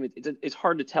team. It's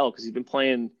hard to tell because he's been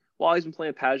playing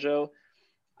Pajot.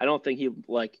 I don't think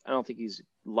he's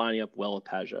lining up well with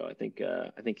Pajot. I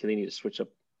think they need to switch up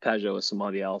Pajot with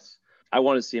somebody else. I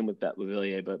want to see him with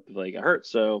Beauvillier, but Beauvillier got hurt.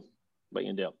 So what are you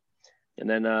going to do? And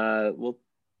then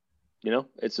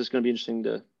it's just going to be interesting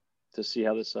to see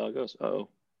how this goes. Uh-oh.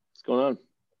 What's going on?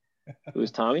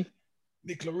 Who's Tommy?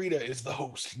 Nick Larita is the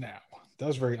host now. That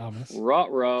was very ominous.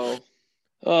 Ruh-roh.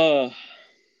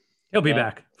 He'll be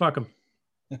back. Fuck him.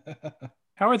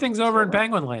 How are things over in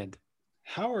Penguin Land?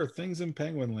 How are things in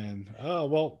Penguin Land?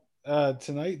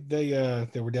 Tonight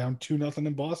they were down 2-0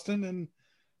 in Boston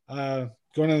and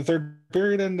going into the third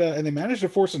period, and they managed to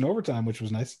force an overtime, which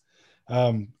was nice.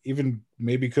 Even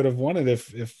maybe could have won it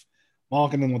if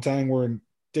Malkin and Letang were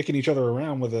dicking each other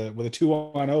around with a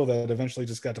 2-0 that eventually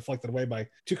just got deflected away by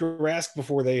Tuukka Rask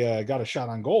before they got a shot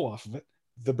on goal off of it.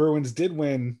 The Bruins did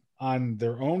win on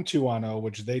their own 2-0,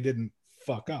 which they didn't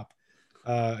fuck up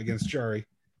against Jarry.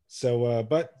 So,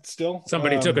 but still,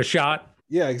 somebody took a shot.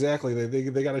 Yeah, exactly.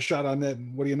 They got a shot on that.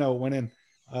 And what do you know? It went in.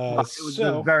 It was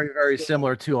a very, very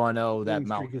similar 2-0 that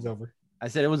Malkin is over. I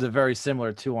said it was a very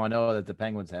similar 2-0 that the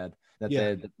Penguins had that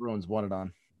the Bruins won it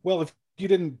on. Well, if you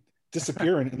didn't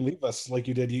disappear and leave us like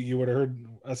you did, you would have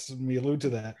heard me allude to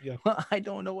that. Yeah. I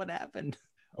don't know what happened.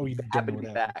 Oh, you don't know what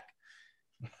happened.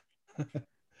 Back.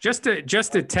 Just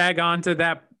to tag on to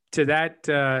that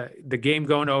the game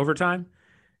going to overtime,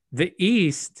 the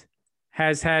East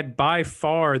has had by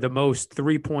far the most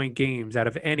 3-point games out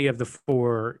of any of the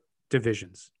 4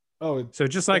 divisions. Oh, so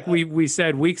just like we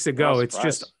said weeks ago, it's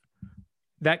just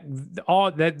that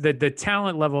the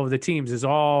talent level of the teams is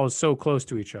all so close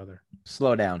to each other.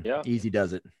 Slow down. Yeah. Easy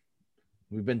does it.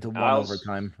 We've been to one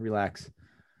overtime. Relax.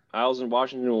 Isles and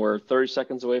Washington were 30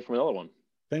 seconds away from another one.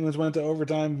 Penguins went to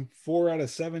overtime 4 out of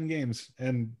 7 games,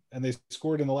 and they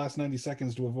scored in the last 90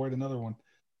 seconds to avoid another one.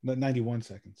 91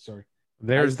 seconds, sorry.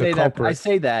 There's the culprit. I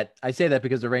say that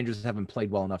because the Rangers haven't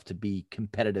played well enough to be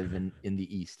competitive in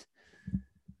the East.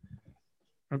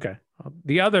 Okay.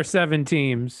 The other 7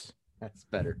 teams that's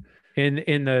better in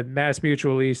the Mass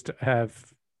Mutual East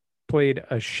have played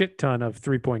a shit ton of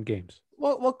 3-point games.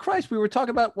 Well, Christ, we were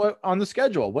talking about what on the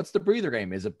schedule. What's the breather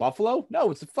game? Is it Buffalo?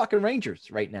 No, it's the fucking Rangers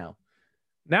right now.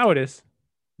 Now it is.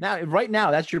 Right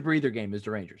now, that's your breather game is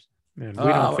the Rangers. And we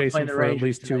don't face them for at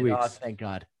least 2 weeks. Oh, thank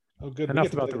God. Oh, good.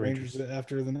 Enough about the Rangers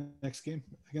after the next game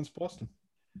against Boston.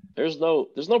 There's no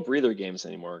breather games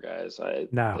anymore, guys.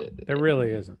 No, there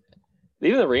really isn't.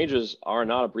 Even the Rangers are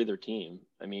not a breather team.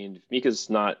 I mean, if Mika's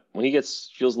not when he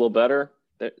feels a little better.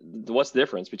 What's the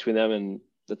difference between them and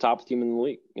the top team in the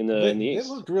league in the East?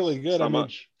 They looked really good. Not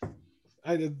much.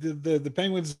 The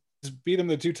Penguins beat them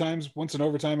the 2 times, once in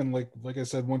overtime, and like I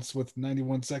said, once with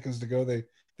 91 seconds to go,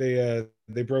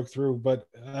 they broke through. But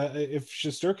if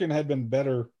Shesterkin had been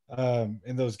better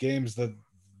in those games,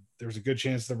 there's a good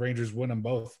chance the Rangers win them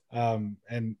both. And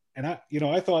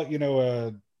I thought,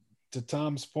 to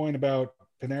Tom's point about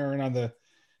Panarin on the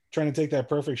trying to take that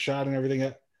perfect shot and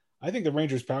everything, I think the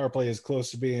Rangers power play is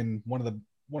close to being one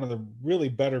of the really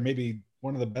better, maybe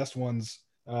one of the best ones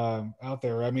out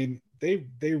there. I mean, they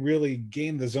really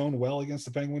gained the zone well against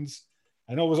the Penguins.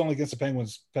 I know it was only against the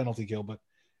Penguins penalty kill, but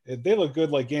they look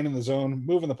good, like gaining the zone,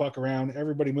 moving the puck around,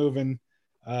 everybody moving.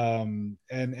 And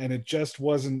it just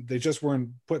wasn't, they just weren't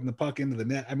putting the puck into the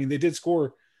net. I mean, they did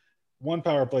score 1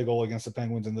 power play goal against the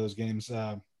Penguins in those games.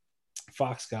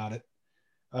 Fox got it,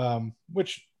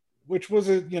 which was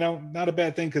not a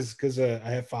bad thing because I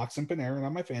have Fox and Panarin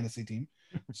on my fantasy team.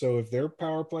 So if their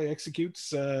power play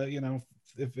executes,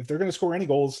 if they're going to score any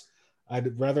goals,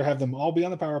 I'd rather have them all be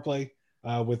on the power play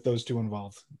with those 2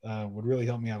 involved. Would really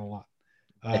help me out a lot.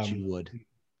 Bet you would.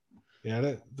 Yeah,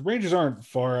 the Rangers aren't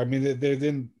far. I mean, they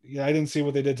didn't. Yeah, I didn't see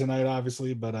what they did tonight,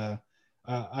 obviously, but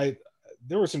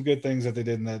there were some good things that they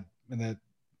did in that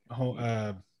home.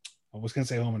 I was going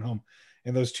to say home and home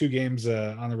in those 2 games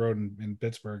on the road in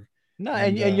Pittsburgh. No,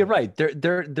 and you're right.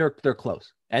 They're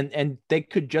close, and they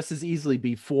could just as easily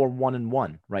be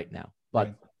 4-1-1 right now, but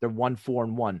right. They're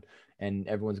 1-4-1, and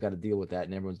everyone's got to deal with that,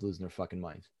 and everyone's losing their fucking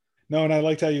minds. No, and I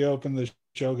liked how you opened the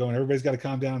show going, everybody's got to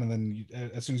calm down, and then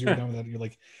as soon as you're done with that, you're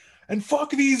like, and fuck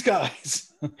these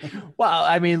guys. Well,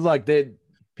 I mean, look,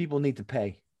 people need to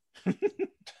pay. Do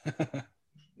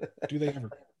they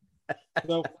ever?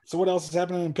 So what else is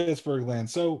happening in Pittsburgh land?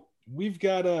 So we've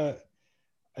got I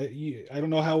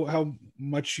don't know how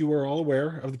much you are all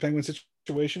aware of the Penguin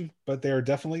situation, but they are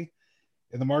definitely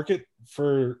in the market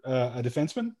for a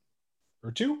defenseman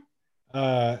or 2.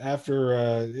 After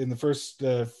in the first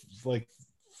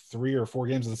 3 or 4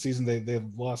 games of the season, they've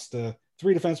lost 3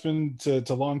 defensemen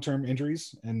to long-term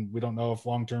injuries, and we don't know if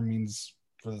long-term means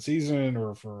for the season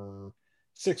or for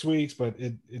 6 weeks, but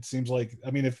it seems like,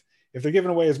 I mean, if they're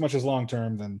giving away as much as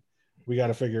long-term, then we got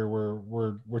to figure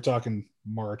we're talking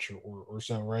March or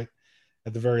so, right?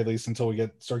 At the very least, until we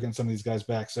start getting some of these guys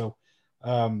back. So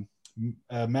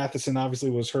Matheson obviously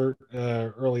was hurt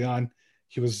early on.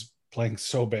 He was playing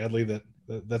so badly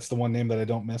that's the one name that I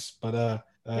don't miss. But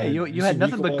you had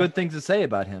nothing but good things to say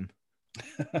about him.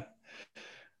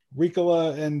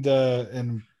 Ricola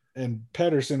and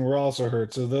Pedersen were also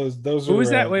hurt. So those who are, was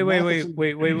that? Wait.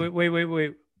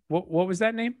 What was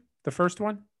that name? The first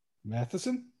one?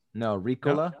 Matheson? No,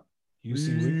 Ricola. You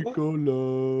see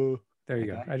Ricola. There you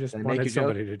go. I just wanted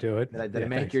somebody to do it. Did I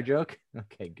make your joke?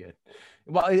 Okay, good.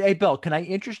 Well, hey, Bill, can I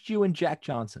interest you in Jack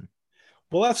Johnson?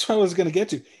 Well, that's what I was going to get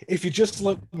to. If you just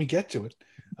let me get to it.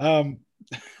 I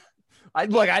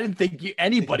didn't think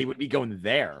anybody would be going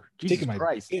there. Jesus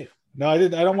Christ. No, I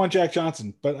didn't. I don't want Jack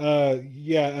Johnson, but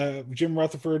Jim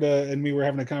Rutherford and me were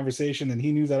having a conversation, and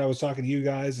he knew that I was talking to you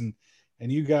guys, and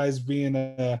you guys being,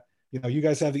 you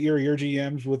guys have the ear of your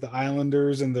GMs with the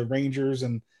Islanders and the Rangers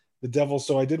and the Devils.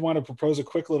 So I did want to propose a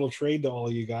quick little trade to all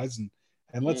of you guys, and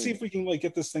let's see if we can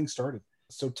get this thing started.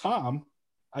 So Tom,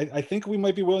 I think we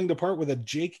might be willing to part with a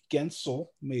Jake Gensel,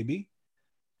 maybe.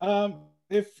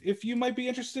 If you might be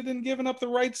interested in giving up the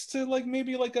rights to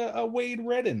maybe a Wade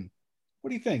Redden. What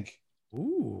do you think?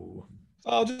 Ooh.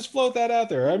 I'll just float that out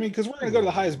there. I mean, because we're going to go to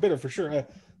the highest bidder for sure.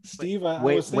 Steve, I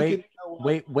was thinking.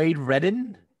 Wade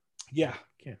Redden? Yeah.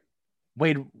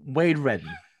 Wade Redden.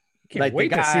 Can't wait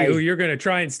to see who you're going to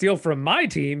try and steal from my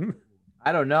team.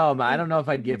 I don't know. I don't know if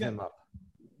I'd give him up.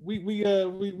 We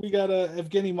got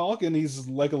Evgeny Malkin. He's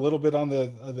a little bit on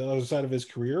the other side of his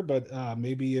career, but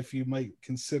maybe if you might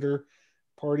consider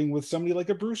parting with somebody like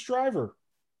a Bruce Driver.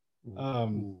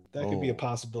 That could be a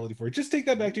possibility for you. Just take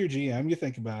that back to your GM. You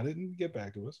think about it and get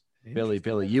back to us. Billy,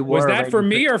 you were. Was that for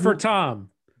me or for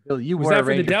Tom? Billy, you was were that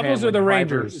for the Devils or the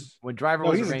Rangers? When Driver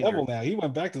was he's a Ranger. Devil now. He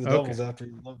went back to the Devils after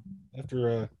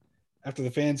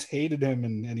the fans hated him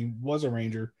and he was a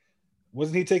Ranger.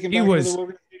 Wasn't he taken back to the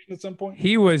organization at some point?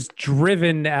 He was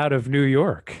driven out of New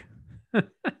York. Driver.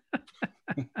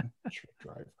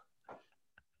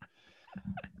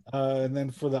 And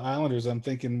then for the Islanders, I'm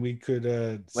thinking we could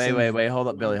wait. Hold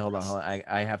up, Billy. Hold on.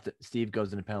 I have to. Steve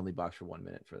goes in the penalty box for 1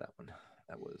 minute for that one.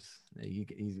 That was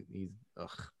he's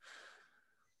ugh.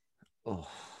 Oh.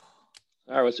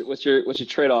 All right. What's your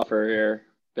trade offer here,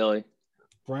 Billy?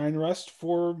 Brian Rust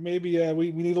for maybe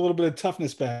we need a little bit of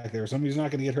toughness back there. Somebody's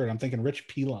not going to get hurt. I'm thinking Rich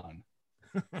Pilon.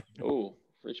 Oh,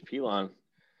 Rich Pilon.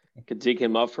 Could dig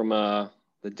him up from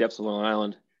the depths of Long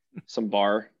Island, some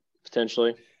bar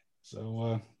potentially.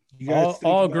 So you guys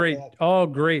all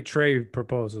great trade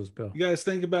proposals, Bill. You guys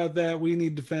think about that. We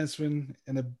need defensemen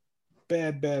in a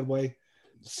bad way.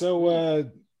 So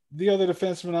the other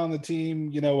defenseman on the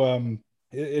team,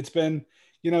 it's been,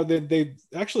 they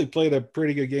actually played a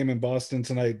pretty good game in Boston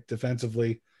tonight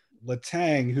defensively.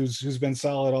 Letang, who's been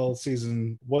solid all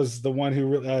season, was the one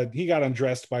who he got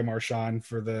undressed by Marchand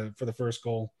for the first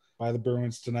goal by the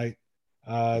Bruins tonight.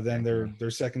 Then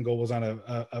their second goal was on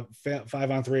a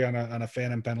 5-on-3 on a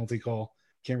phantom penalty call.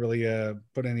 Can't really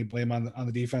put any blame on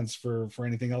the defense for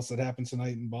anything else that happened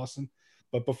tonight in Boston.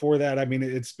 But before that, I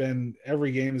mean,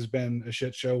 every game has been a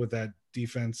shit show with that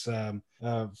defense.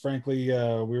 Frankly,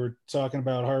 we were talking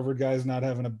about Harvard guys not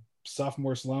having a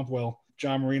sophomore slump. Well,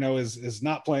 John Marino is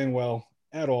not playing well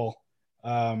at all.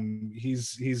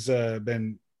 He's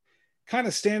been kind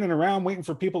of standing around waiting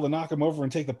for people to knock him over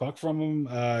and take the puck from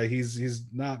him. He's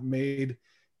not made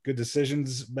good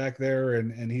decisions back there,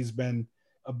 and he's been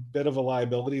a bit of a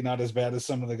liability. Not as bad as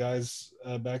some of the guys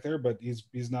back there, but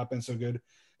he's not been so good.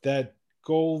 That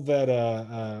goal that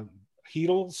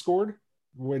Hedl scored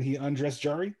when he undressed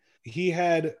Jari, he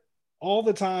had all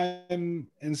the time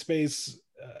and space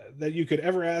that you could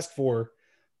ever ask for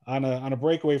on a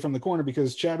breakaway from the corner,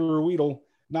 because Chad Ruedel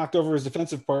knocked over his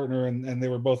defensive partner and they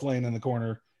were both laying in the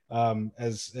corner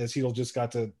as Hedl just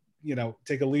got to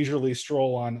take a leisurely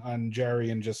stroll on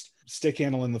Jari and just stick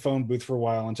handle in the phone booth for a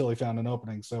while until he found an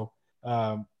opening. So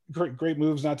great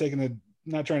moves, not trying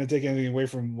to take anything away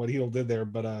from what Hedl did there,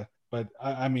 but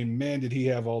I mean, man, did he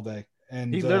have all day.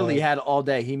 And he literally had all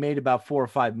day. He made about 4 or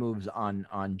 5 moves on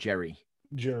Jerry.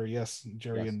 Yes.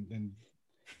 And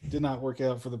did not work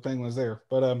out for the Penguins there.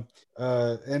 But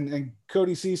and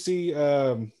Cody Ceci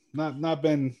not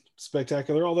been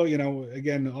spectacular, although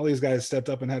again, all these guys stepped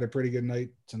up and had a pretty good night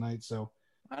tonight. So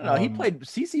I don't know.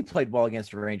 Ceci played well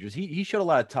against the Rangers. He showed a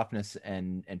lot of toughness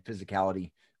and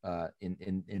physicality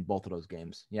in both of those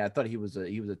games. Yeah, I thought he was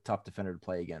a tough defender to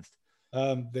play against.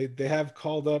 They have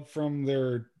called up from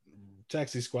their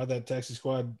taxi squad. That taxi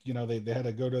squad, they had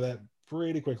to go to that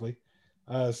pretty quickly.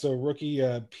 So rookie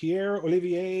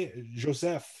Pierre-Olivier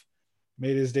Joseph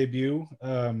made his debut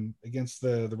against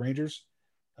the Rangers.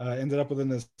 Ended up with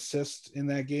an assist in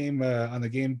that game on the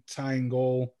game-tying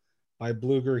goal by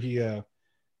Bluger. He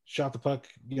shot the puck,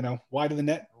 wide of the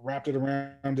net, wrapped it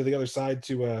around to the other side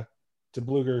to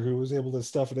Bluger, who was able to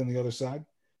stuff it in the other side.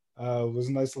 It was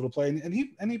a nice little play, and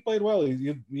he played well.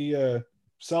 He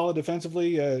solid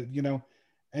defensively.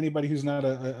 Anybody who's not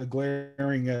a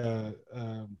glaring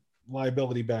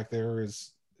liability back there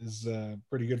is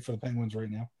pretty good for the Penguins right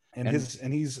now. And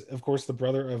he's of course the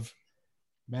brother of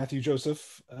Matthew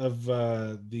Joseph of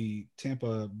the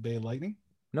Tampa Bay Lightning.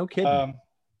 No kidding.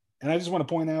 And I just want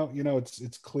to point out,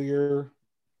 it's clear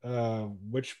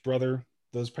which brother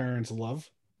those parents love.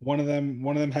 One of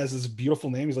them has this beautiful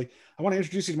name. He's like, I want to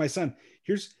introduce you to my son.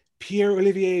 Here's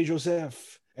Pierre-Olivier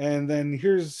Joseph. And then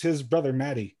here's his brother,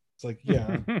 Matty. It's like,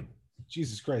 yeah,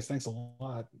 Jesus Christ, thanks a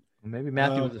lot. Maybe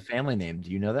Matthew was a family name.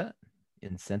 Do you know that?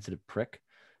 Insensitive prick.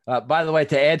 By the way,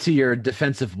 to add to your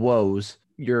defensive woes,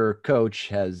 your coach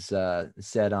has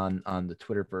said on the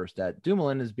Twitterverse that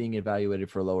Dumoulin is being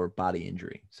evaluated for a lower body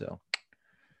injury. So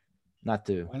why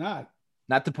not?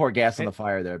 Not to pour gas on the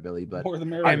fire there, Billy, but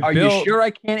are you sure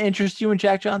I can't interest you in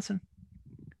Jack Johnson?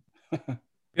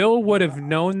 Bill would have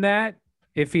known that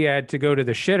if he had to go to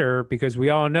the shitter, because we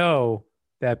all know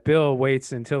that Bill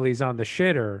waits until he's on the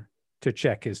shitter to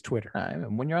check his Twitter.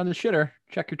 And when you're on the shitter,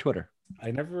 check your Twitter.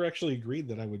 I never actually agreed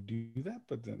that I would do that,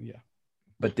 but then, yeah.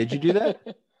 But did you do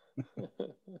that?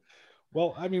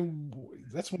 Well, I mean,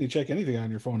 that's when you check anything on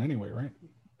your phone anyway, right?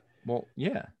 Well,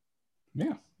 yeah.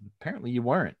 Yeah. Apparently you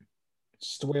weren't. It's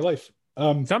just the way of life.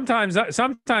 Sometimes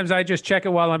I just check it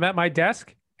while I'm at my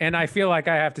desk and I feel like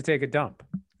I have to take a dump.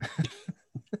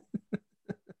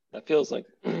 That feels like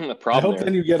a I problem. hope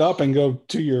then you get up and go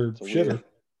to your shitter.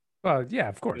 Well, yeah,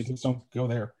 of course. You just don't go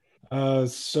there.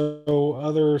 So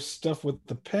other stuff with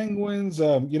the Penguins,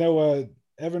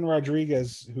 Evan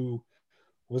Rodriguez, who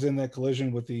was in that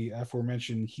collision with the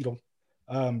aforementioned Hedl.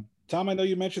 Tom, I know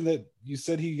you mentioned that you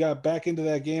said he got back into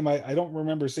that game. I don't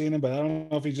remember seeing him, but I don't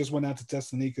know if he just went out to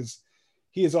test the knee, because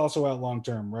he is also out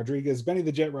long-term. Benny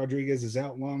the Jet Rodriguez is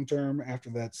out long-term after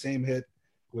that same hit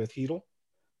with Hedl.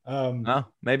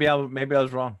 Maybe I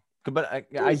was wrong. But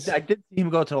I did see him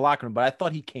go to the locker room, but I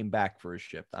thought he came back for his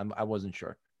shift. I wasn't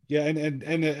sure. Yeah,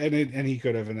 and he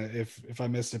could have, and if I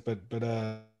missed it, but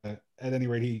at any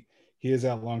rate, he is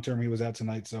out long term. He was out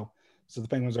tonight, so the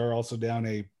Penguins are also down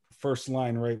a first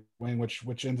line right wing,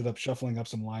 which ended up shuffling up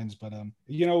some lines. But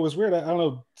it was weird. I don't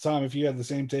know, Tom, if you had the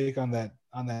same take on that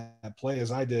play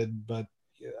as I did, but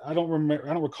I don't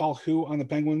recall who on the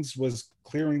Penguins was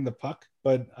clearing the puck.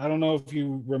 But I don't know if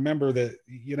you remember that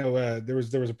there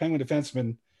was a Penguin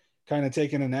defenseman kind of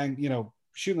taking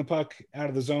shooting the puck out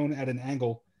of the zone at an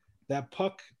angle. That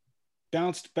puck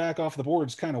bounced back off the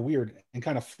boards kind of weird and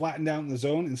kind of flattened out in the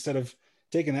zone instead of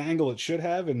taking the angle it should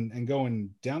have and going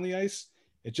down the ice.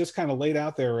 It just kind of laid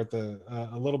out there at the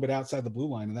a little bit outside the blue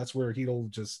line, and that's where Hedl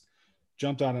just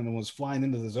jumped on it and was flying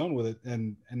into the zone with it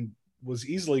and was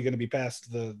easily going to be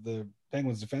past the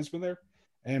Penguins defenseman there.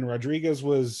 And Rodriguez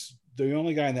was the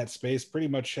only guy in that space, pretty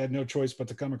much had no choice but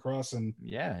to come across and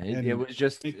it was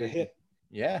just make the hit.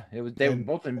 Yeah, it was. They were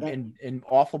both in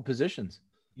awful positions.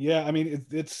 Yeah, I mean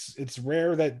it's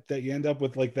rare that you end up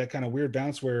with like that kind of weird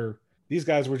bounce where these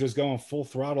guys were just going full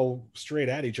throttle straight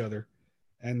at each other,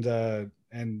 and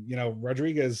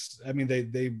Rodriguez. I mean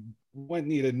they went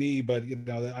knee to knee, but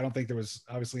I don't think there was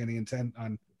obviously any intent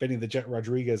on Benny the Jet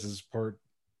Rodriguez's part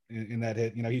in that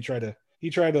hit. He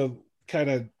tried to kind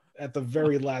of at the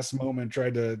very last moment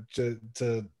tried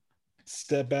to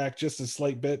step back just a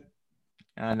slight bit.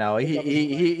 I know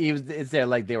he was. It's there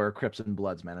like they were Crips and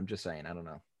Bloods, man. I'm just saying. I don't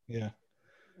know. Yeah,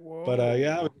 but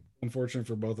it was unfortunate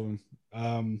for both of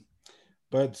them.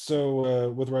 But so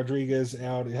with Rodriguez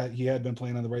out, he had been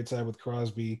playing on the right side with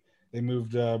Crosby. They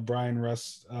moved Brian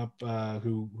Rust up,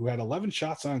 who had 11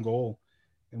 shots on goal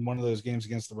in one of those games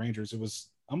against the Rangers. It was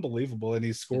unbelievable, and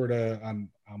he scored on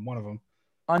one of them.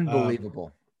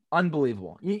 Unbelievable.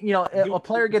 A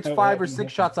player gets 5 or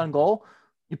 6 shots on goal.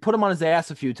 You put him on his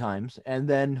ass a few times, and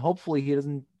then hopefully he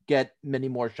doesn't get many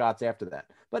more shots after that.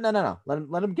 But no.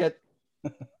 Let him get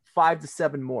 5 to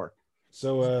 7 more.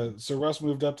 So Russ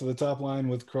moved up to the top line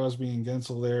with Crosby and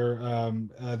Gensel there.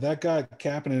 That got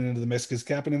Kapanen into the mix because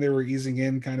Kapanen, they were easing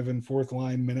in kind of in fourth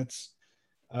line minutes.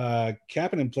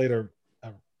 Kapanen played a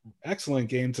excellent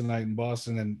game tonight in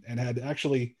Boston and had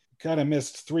actually kind of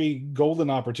missed 3 golden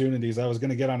opportunities. I was going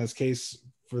to get on his case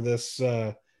for this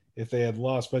if they had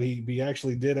lost, but he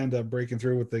actually did end up breaking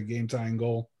through with the game tying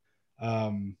goal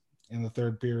in the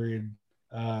third period.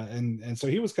 And so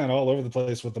he was kind of all over the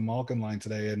place with the Malkin line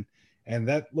today. And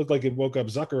that looked like it woke up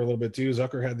Zucker a little bit too.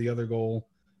 Zucker had the other goal.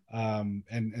 And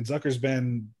Zucker's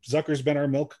been our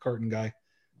milk carton guy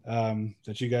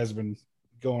that you guys have been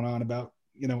going on about.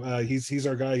 He's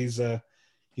our guy. He's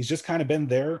just kind of been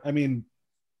there. I mean,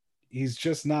 he's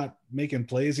just not making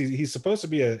plays. He's supposed to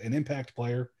be an impact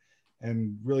player.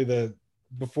 And really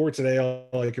before today,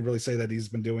 all I could really say that he's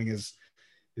been doing is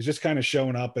just kind of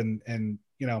showing up and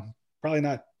probably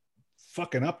not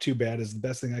fucking up too bad is the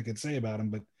best thing I could say about him,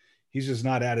 but he's just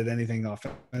not added anything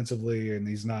offensively, and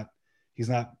he's not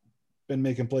been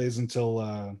making plays until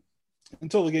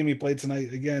the game he played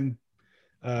tonight. Again,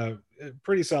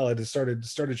 pretty solid. It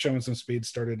started showing some speed,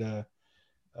 started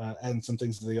adding some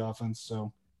things to the offense.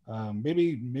 So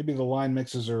maybe the line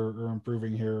mixes are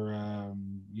improving here.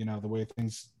 The way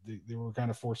things they were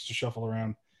kind of forced to shuffle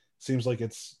around. Seems like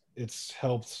it's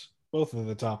helped both of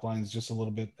the top lines just a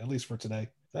little bit, at least for today.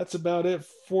 That's about it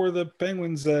for the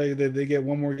Penguins. They get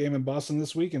one more game in Boston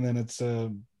this week, and then it's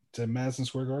to Madison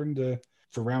Square Garden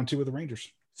for round 2 with the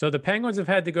Rangers. So the Penguins have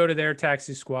had to go to their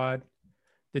taxi squad.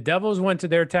 The Devils went to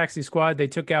their taxi squad. They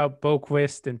took out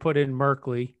Boquist and put in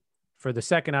Merkley for the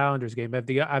second Islanders game. Have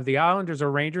the Islanders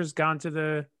or Rangers gone to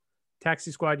the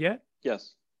taxi squad yet?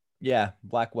 Yes. Yeah,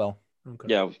 Blackwell. Okay.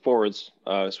 Yeah, forwards.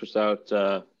 Switched out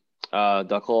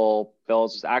Duckhall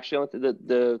Bells is actually on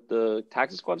the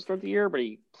taxi squad to start the year, but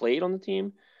he played on the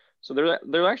team. So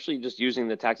they're actually just using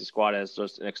the taxi squad as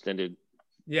just an extended,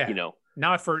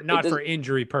 not for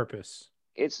injury purpose.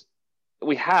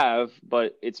 We have,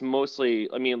 but it's mostly,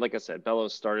 I mean, like I said,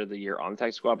 Bellows started the year on the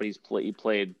taxi squad, but he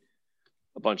played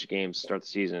a bunch of games to start the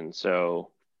season. So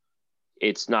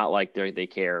it's not like they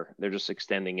care. They're just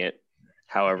extending it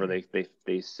however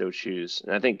they so choose.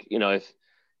 And I think,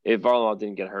 if Varlamov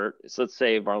didn't get hurt, so let's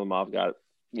say Varlamov got,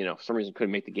 for some reason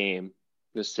couldn't make the game,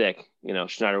 was sick,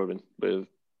 Schneider would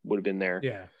have been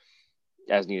there,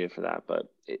 as needed for that.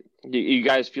 But you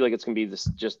guys feel like it's gonna be this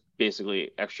just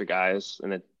basically extra guys,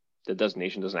 and that the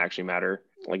designation doesn't actually matter,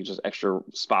 like just extra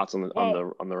spots on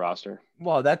the roster.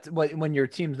 Well, that's when your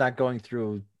team's not going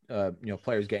through,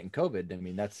 players getting COVID. I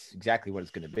mean, that's exactly what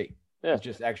it's going to be. Yeah. It's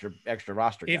just extra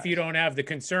roster guys. If you don't have the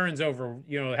concerns over,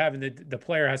 having the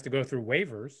player has to go through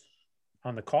waivers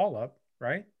on the call up,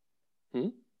 right?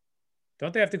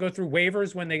 Don't they have to go through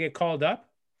waivers when they get called up?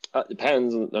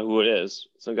 Depends on who it is.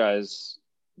 Some guys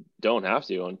don't have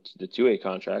to on the 2A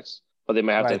contracts, but they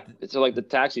might have to. It's like the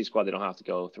taxi squad. They don't have to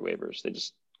go through waivers. They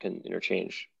just can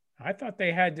interchange. I thought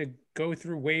they had to go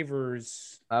through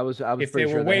waivers. I was If pretty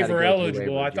they sure were they had to waiver go through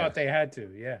eligible, I waivers, thought yes. they had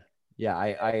to. Yeah. Yeah, I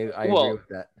agree Well, with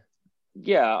that.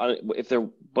 Yeah, if they're,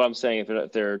 but I'm saying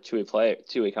if they're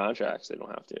two-way contracts, they don't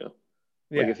have to.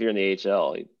 Yeah. Like if you're in the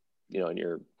AHL,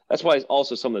 and that's why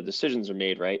also some of the decisions are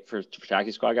made, right, for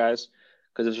taxi squad guys,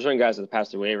 because if there's certain guys that pass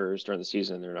the waivers during the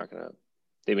season,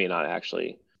 they may not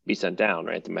actually be sent down,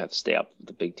 right? They might have to stay up with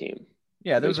the big team.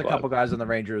 Yeah, there's a squad. couple guys on the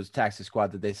Rangers taxi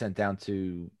squad that they sent down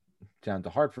to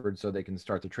Hartford so they can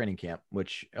start the training camp,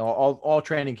 which all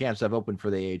training camps have opened for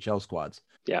the AHL squads.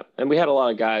 Yeah, and we had a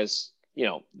lot of guys.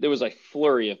 There was a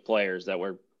flurry of players that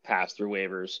were passed through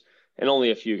waivers, and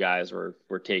only a few guys were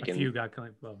taken. A few got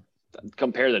claimed. Well,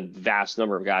 compare the vast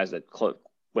number of guys that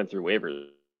went through waivers,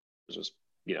 it was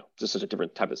just such a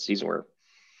different type of season where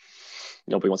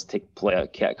nobody wants to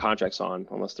take contracts on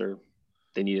unless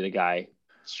they needed a guy,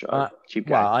 cheap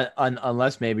guy. Well,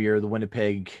 unless maybe you're the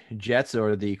Winnipeg Jets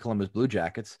or the Columbus Blue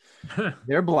Jackets.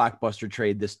 Their blockbuster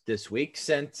trade this week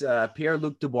sent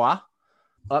Pierre-Luc Dubois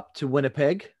up to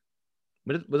Winnipeg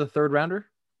with a third rounder,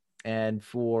 and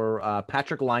for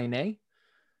Patrick Laine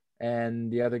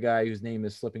and the other guy whose name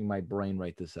is slipping my brain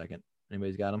right this second.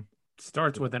 Anybody's got him?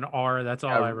 Starts with an R. That's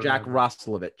all I remember. Jack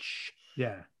Roslovic.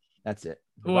 Yeah. That's it.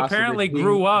 Who apparently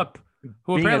grew up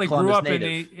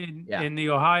native. in the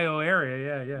Ohio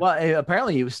area. Yeah. Well,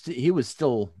 apparently he was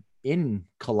still in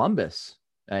Columbus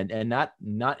and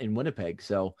not in Winnipeg.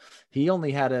 So he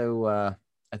only had to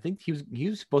I think he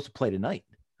was supposed to play tonight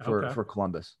for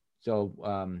Columbus.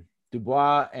 So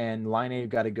Dubois and Laine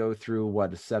got to go through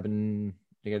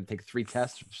they got to take 3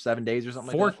 tests for 7 days or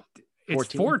something like that.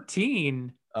 It's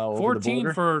 14.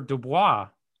 14 for Dubois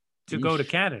to go to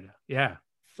Canada. Yeah.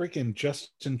 Freaking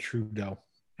Justin Trudeau.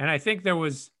 And I think there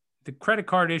was the credit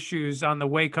card issues on the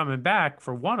way coming back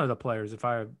for one of the players, if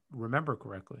I remember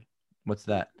correctly. What's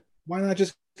that? Why not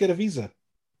just get a visa?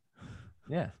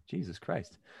 Yeah, Jesus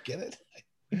Christ. Get it?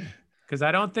 Because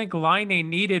I don't think Laine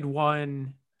needed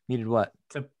one. Needed what?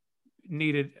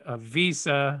 Needed a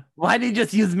visa. Why did he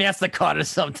just use MasterCard or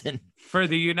something? For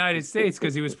the United States,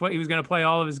 because he was going to play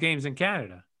all of his games in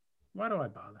Canada. Why do I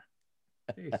bother?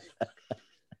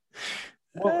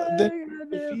 Well,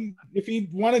 then, if he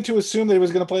wanted to assume that he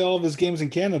was going to play all of his games in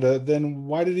Canada, then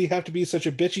why did he have to be such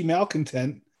a bitchy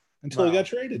malcontent until he got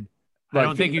traded? I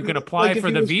don't think you can apply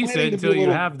for the visa until you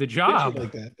have the job.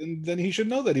 Like that, and then he should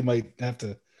know that he might have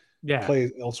to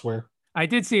play elsewhere. I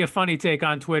did see a funny take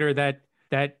on Twitter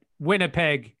that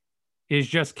Winnipeg is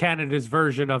just Canada's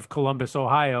version of Columbus,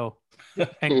 Ohio.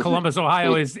 And Columbus,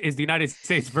 Ohio is the United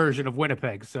States version of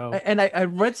Winnipeg. So, and I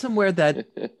read somewhere that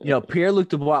Pierre-Luc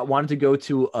Dubois wanted to go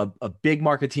to a big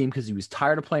market team because he was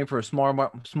tired of playing for a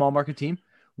small market team.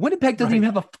 Winnipeg doesn't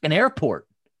even have an airport.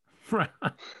 Right.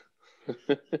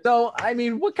 So, I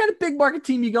mean, what kind of big market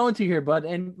team you going to here, bud?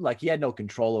 And he had no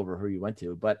control over who you went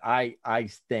to, but I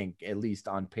think, at least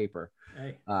on paper,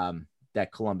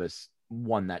 that Columbus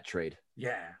won that trade.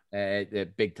 Yeah.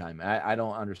 Big time. I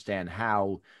don't understand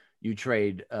how you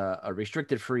trade a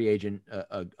restricted free agent,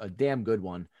 a damn good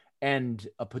one, and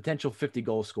a potential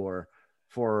 50-goal scorer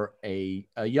for a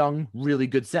young, really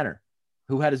good center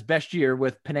who had his best year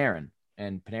with Panarin.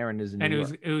 And Panarin is in New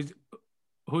York. It was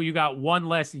who you got one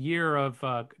less year of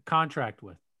contract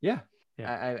with. Yeah.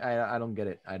 I don't get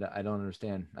it. I don't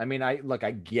understand. I mean, I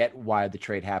get why the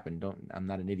trade happened. I'm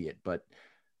not an idiot, but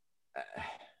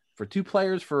for 2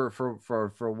 players for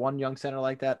one young center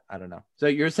like that, I don't know. So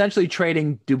you're essentially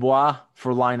trading Dubois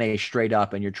for Laine straight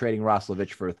up, and you're trading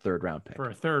Roslovic for a 3rd round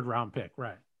pick.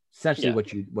 Right? Essentially,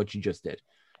 what you just did,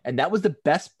 and that was the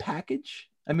best package.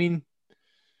 I mean,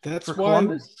 that's why.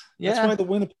 Columbus, that's why the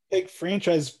Winnipeg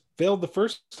franchise failed the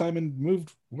first time and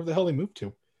moved where the hell they moved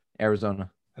to.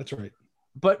 Arizona. That's right.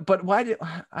 But why did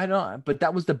I don't? But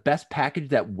that was the best package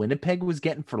that Winnipeg was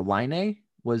getting for Laine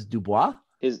was Dubois.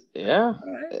 Not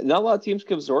a lot of teams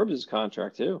can absorb his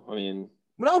contract too. I mean,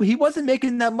 no, he wasn't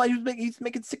making that much. He's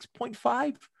making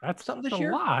 6.5. That's something this a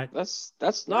year. Lot.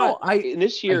 That's not.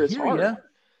 This year it's hard. Ya.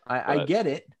 I get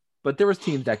it, but there was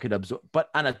teams that could absorb.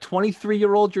 But on a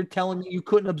 23-year-old, you're telling me you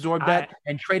couldn't absorb that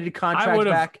and traded contracts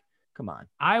back? Come on.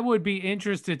 I would be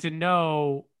interested to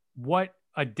know what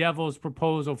a Devil's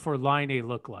proposal for Laine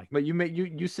looked like. But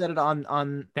you said it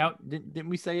on that. Didn't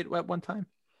we say it at one time,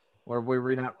 or were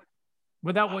we not?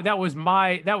 Well, that was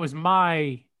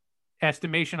my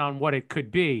estimation on what it could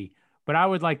be, but I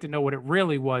would like to know what it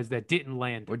really was that didn't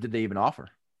land. Or did they even offer?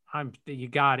 You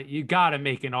got to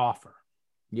make an offer.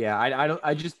 Yeah,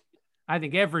 I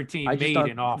think every team made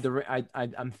an offer.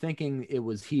 I'm thinking it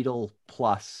was Hedl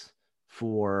plus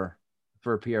for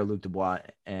Pierre-Luc Dubois,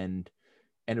 and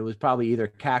and it was probably either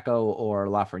Kako or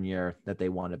Lafreniere that they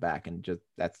wanted back, and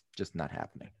that's just not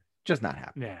happening. Just not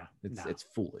happening. Yeah, it's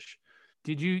foolish.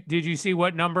 Did you see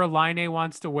what number Line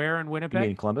wants to wear in You Winnipeg?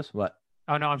 mean Columbus? What?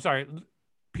 Oh no, I'm sorry.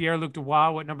 Pierre-Luc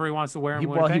Dubois, what number he wants to wear in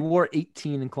Well, Winnipeg? he wore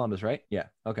 18 in Columbus, right? Yeah.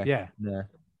 Okay. Yeah.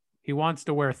 He wants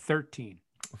to wear 13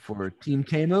 for Team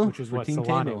Temu, which is for what Team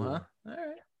Solani Temu, wore. huh? All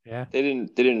right. Yeah. They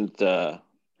didn't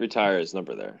retire his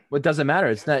number there. Well, it doesn't matter.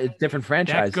 It's not. It's different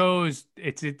franchise. That goes.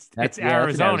 It's That's in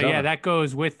Arizona. Arizona. Yeah, that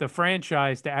goes with the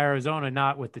franchise to Arizona,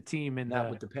 not with the team and not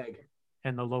with the peg.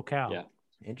 and the locale. Yeah.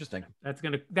 Interesting. That's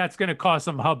gonna cause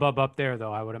some hubbub up there,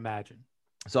 though. I would imagine.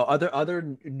 So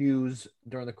other news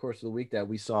during the course of the week that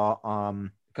we saw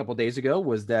a couple of days ago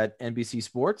was that NBC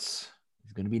Sports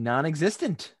is going to be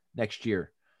non-existent next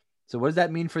year. So what does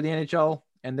that mean for the NHL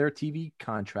and their TV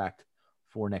contract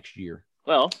for next year?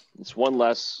 Well, it's one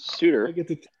less suitor. I get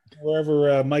to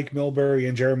wherever Mike Milbury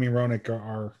and Jeremy Roenick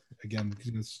are again.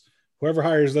 Because whoever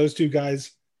hires those two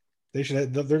guys, they're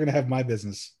going to have my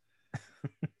business.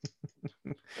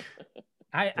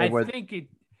 I think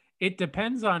it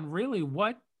depends on really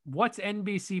what's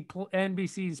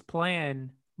NBC's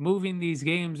plan moving these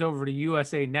games over to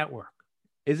USA Network.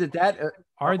 Is it that?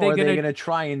 Are they going to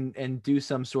try and do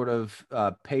some sort of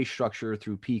pay structure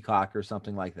through Peacock or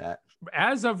something like that?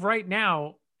 As of right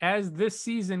now, as this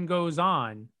season goes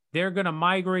on, they're going to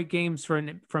migrate games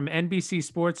from NBC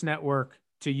Sports Network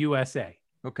to USA.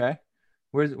 Okay.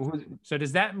 So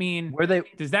does that mean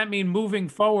does that mean moving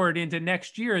forward into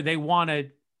next year they want to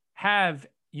have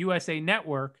USA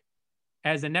Network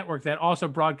as a network that also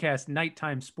broadcasts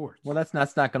nighttime sports? Well, that's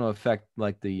not going to affect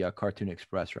like the Cartoon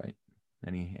Express, right?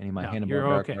 Any of my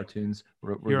Hanna-Barbera cartoons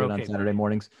were good on Saturday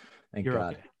mornings. Thank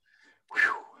God.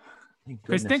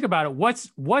 Because think about it,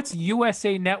 what's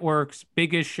USA Network's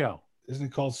biggest show? Isn't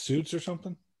it called Suits or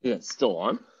something? Yeah, it's still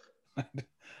on.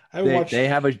 They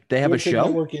have a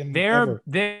show.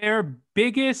 Their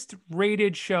biggest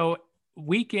rated show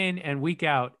week in and week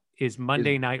out is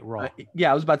Monday Night Raw.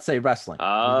 I was about to say wrestling.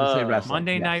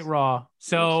 Monday Night Raw.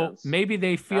 So maybe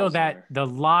they feel that the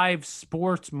live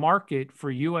sports market for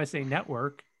USA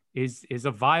Network is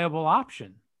a viable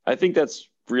option. I think that's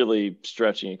really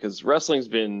stretching it because wrestling's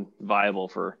been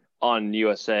viable on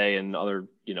USA and other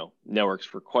networks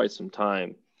for quite some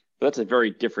time. But that's a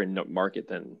very different market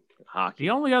than hockey. The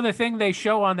only other thing they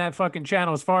show on that fucking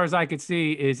channel, as far as I could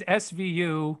see, is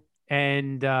SVU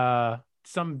and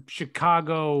some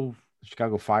Chicago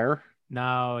Fire.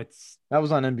 No, that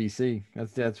was on NBC.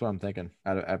 That's what I'm thinking.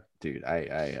 I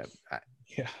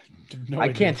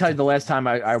can't tell you the last time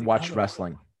I watched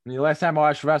wrestling. The last time I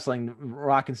watched wrestling,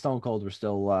 Rock and Stone Cold were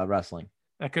still wrestling.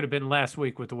 That could have been last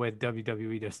week with the way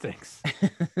WWE does things.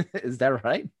 Is that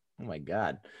right? Oh my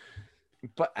God!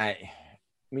 But I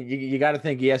mean, you got to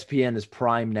think ESPN is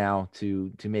prime now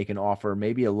to make an offer,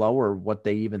 maybe a lower what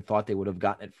they even thought they would have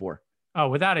gotten it for. Oh,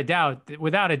 without a doubt,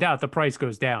 the price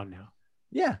goes down now.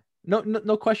 Yeah,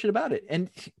 no question about it.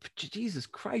 And Jesus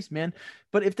Christ, man!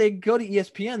 But if they go to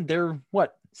ESPN, they're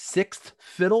what, sixth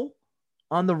fiddle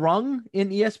on the rung in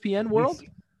ESPN world?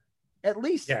 At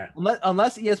least, yeah.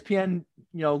 Unless ESPN,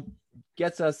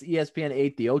 gets us ESPN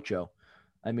 8 the Ocho.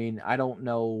 I mean, I don't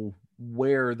know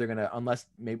where they're gonna, unless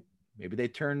maybe they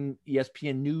turn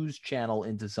ESPN News channel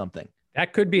into something.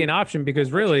 That could be an option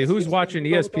because really, who's watching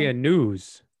ESPN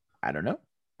News? I don't know.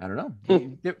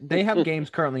 They have games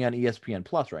currently on ESPN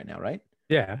Plus right now, right?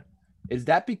 Yeah. Is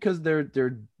that because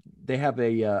they have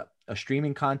a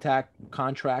streaming contract,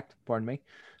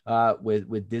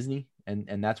 with Disney,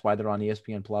 and that's why they're on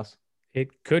ESPN Plus?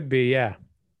 It could be, yeah.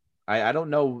 I don't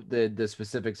know the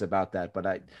specifics about that,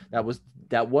 but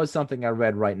that was something I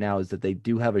read right now, is that they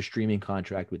do have a streaming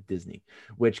contract with Disney,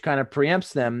 which kind of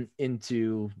preempts them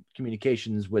into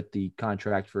communications with the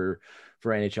contract for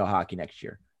NHL hockey next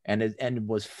year. And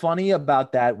what's funny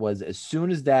about that was as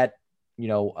soon as that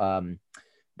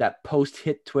that post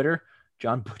hit Twitter,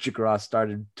 John Butchergross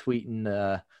started tweeting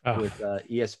with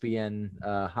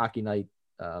ESPN Hockey Night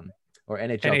or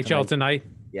NHL tonight.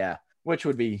 Yeah, which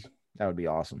would be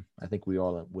awesome. I think we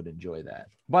all would enjoy that.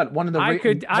 But I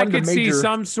could see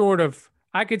some sort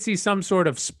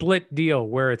of split deal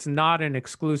where it's not an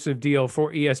exclusive deal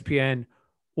for ESPN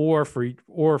or for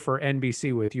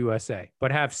NBC with USA,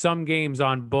 but have some games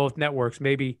on both networks.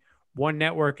 Maybe one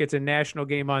network gets a national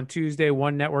game on Tuesday,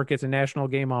 one network gets a national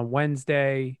game on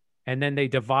Wednesday, and then they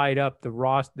divide up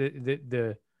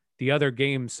the other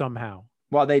games somehow.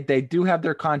 Well, they do have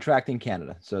their contract in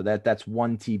Canada, so that's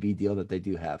one TV deal that they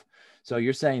do have. So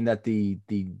you're saying that the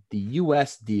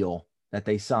US deal that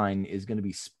they sign is going to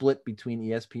be split between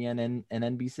ESPN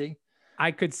and NBC?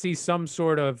 I could see some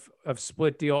sort of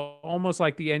split deal, almost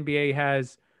like the NBA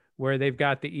has, where they've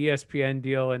got the ESPN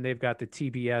deal and they've got the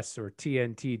TBS or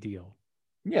TNT deal.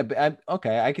 Yeah, but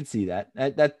okay, I could see that.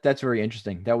 That's very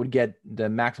interesting. That would get the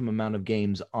maximum amount of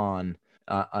games on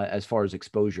as far as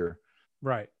exposure.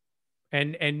 Right.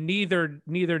 And neither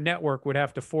network would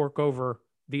have to fork over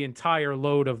the entire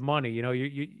load of money. You know,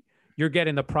 you're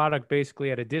getting the product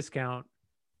basically at a discount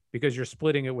because you're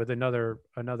splitting it with another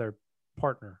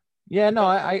partner. Yeah, no,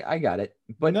 I got it.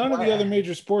 But none of the other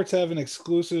major sports have an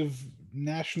exclusive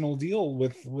national deal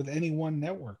with any one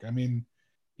network. I mean,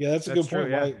 yeah, that's a good point.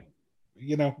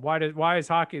 Yeah. Why is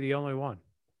hockey the only one?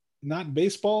 Not in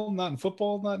baseball, not in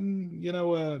football, not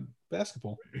in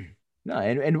basketball. No,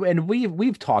 and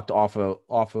we've talked off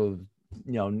of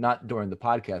not during the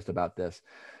podcast about this,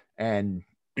 and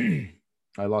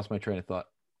I lost my train of thought.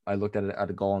 I looked at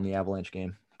a goal in the Avalanche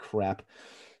game. Crap.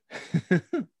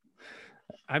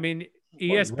 I mean,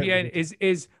 ESPN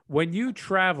is when you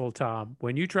travel, Tom.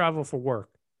 When you travel for work,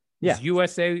 yeah.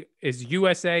 Is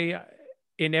USA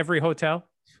in every hotel?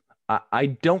 I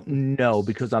don't know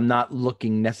because I'm not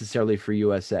looking necessarily for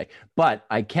USA, but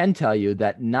I can tell you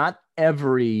that not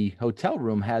every hotel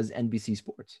room has NBC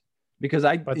Sports because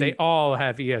they all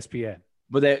have ESPN.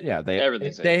 But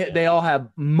they all have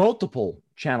multiple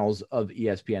channels of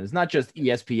ESPN. It's not just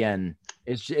ESPN.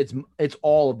 It's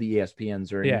all of the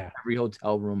ESPNs are in every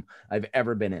hotel room I've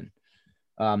ever been in.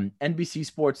 NBC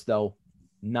Sports though,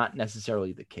 not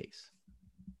necessarily the case.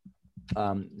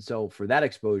 So for that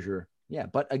exposure. Yeah,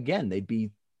 but again, they'd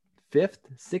be fifth,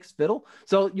 sixth fiddle.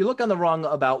 So you look on the wrong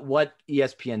about what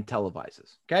ESPN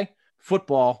televises. Okay,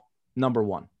 football number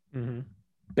 1,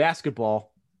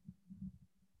 basketball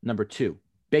number 2,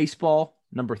 baseball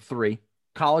number 3,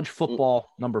 college football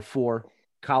number 4,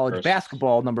 college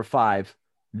basketball number 5,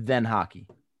 then hockey.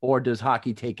 Or does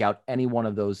hockey take out any one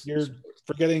of those? You're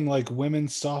forgetting like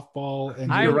women's softball. And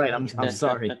you're right. I'm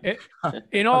sorry.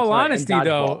 In all honesty,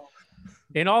 though.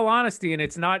 In all honesty, and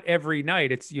it's not every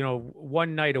night, it's,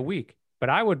 one night a week. But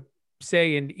I would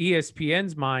say in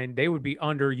ESPN's mind, they would be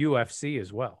under UFC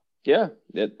as well. Yeah,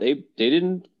 they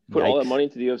didn't put all that money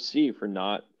into the UFC for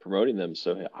not promoting them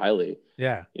so highly.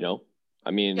 Yeah.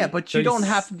 I mean. Yeah, but you don't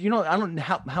have, I don't know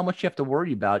how much you have to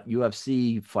worry about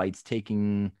UFC fights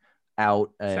taking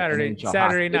out Saturday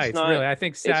nights, really. I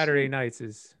think Saturday nights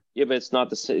is. Yeah, but it's not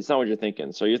what you're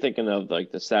thinking. So you're thinking of like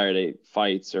the Saturday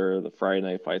fights or the Friday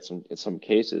night fights. In some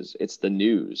cases, it's the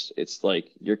news. It's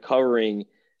like you're covering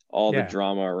all the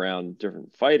drama around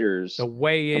different fighters, the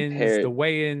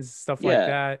weigh-ins, stuff like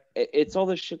that. It's all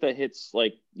the shit that hits.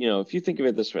 Like, if you think of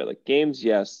it this way, like games,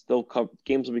 yes,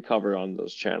 games will be covered on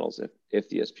those channels if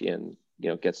the ESPN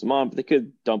gets them on, but they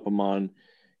could dump them on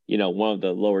one of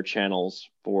the lower channels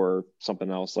for something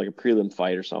else, like a prelim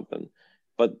fight or something.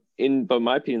 But in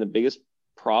my opinion, the biggest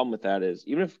problem with that is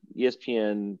even if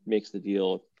ESPN makes the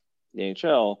deal with the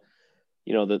NHL,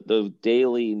 the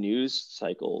daily news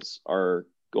cycles are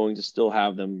going to still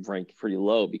have them ranked pretty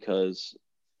low because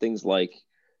things like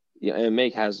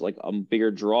MMA has like a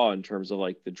bigger draw in terms of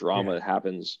like the drama that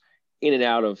happens in and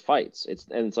out of fights.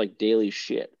 It's like daily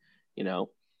shit,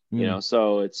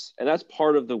 so and that's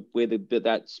part of the way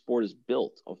that sport is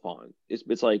built upon.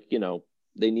 It's like,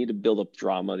 they need to build up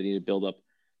drama. They need to build up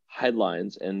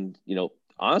headlines. And,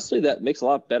 honestly, that makes a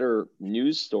lot better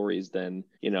news stories than,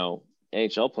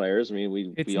 NHL players. I mean,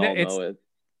 we all know it.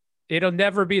 It'll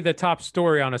never be the top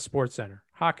story on a Sports Center.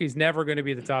 Hockey's never going to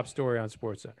be the top story on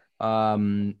Sports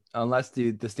Center. Unless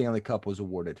the Stanley Cup was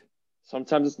awarded.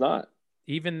 Sometimes it's not.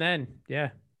 Even then.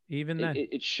 Yeah. Even then.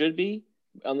 It should be.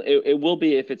 It will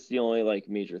be if it's the only like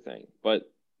major thing.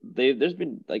 But there's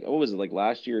been like, what was it, like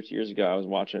last year or 2 years ago, I was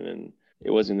watching and it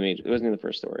wasn't in the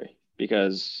first story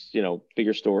because,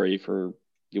 bigger story for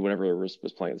whenever was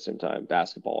playing at the same time,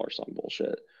 basketball or some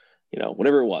bullshit,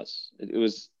 whatever it was,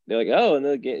 they're like, oh, and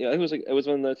the game, I think it was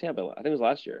when the Tampa, I think it was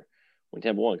last year when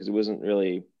Tampa won, because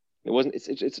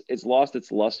it's lost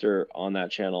its luster on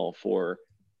that channel for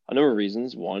a number of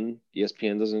reasons. One,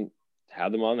 ESPN doesn't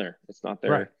have them on there. It's not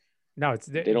there. Right. No,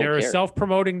 they're a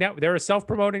self-promoting they're a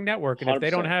self-promoting network. And 100%. If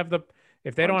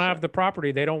they don't have the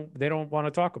property, they don't want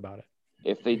to talk about it.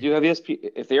 If they do have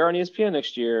ESPN, if they are on ESPN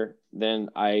next year, then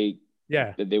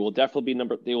they will definitely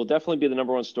be the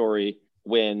number one story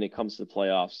when it comes to the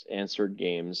playoffs and certain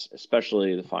games,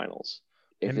 especially the finals.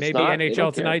 And maybe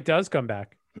NHL Tonight does come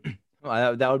back.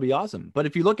 Well, that would be awesome. But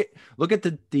if you look at the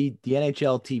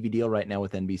NHL TV deal right now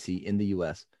with NBC in the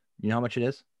US, you know how much it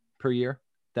is per year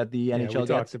that the NHL gets? We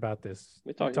talked about this.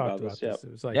 We talked about this.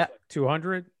 It was like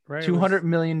 200, right? $200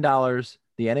 million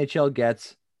the NHL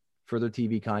gets for their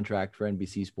TV contract for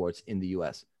NBC Sports in the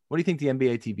US. What do you think the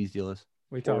NBA TV's deal is?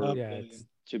 We talked. Four Yeah, billion. it's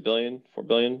 2 billion, 4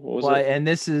 billion. What was Well, it? and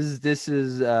this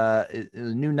is a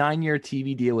new 9-year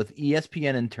TV deal with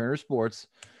ESPN and Turner Sports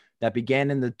that began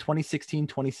in the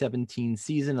 2016-2017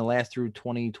 season and lasts through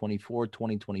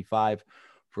 2024-2025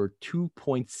 for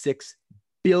 $2.6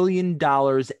 billion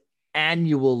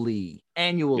annually.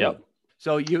 Yep.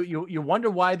 So you wonder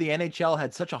why the NHL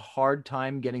had such a hard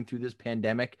time getting through this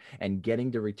pandemic and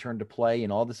getting to return to play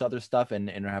and all this other stuff and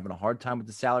are having a hard time with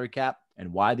the salary cap,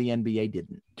 and why the NBA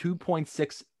didn't.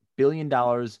 $2.6 billion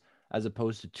as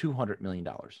opposed to $200 million.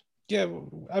 Yeah,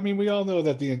 I mean, we all know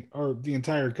that the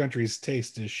entire country's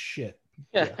taste is shit.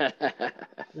 Yeah.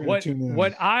 We're gonna tune in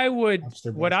what on I would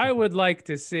Monster what I basketball. would like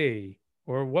to see,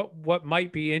 or what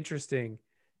might be interesting,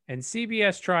 and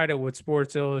CBS tried it with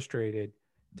Sports Illustrated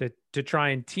to try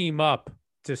and team up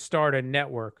to start a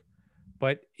network.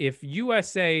 But if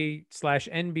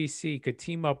USA/NBC could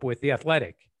team up with The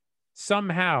Athletic,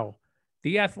 somehow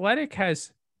The Athletic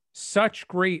has such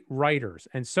great writers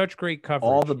and such great coverage.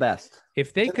 All the best.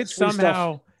 If they Send could us free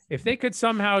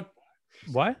somehow,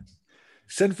 what?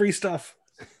 Send free stuff.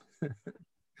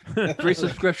 Free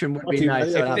subscription would be Okay, nice.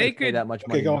 if So I don't they have to pay could- that much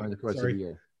Okay, money go during on. the course of Sorry. the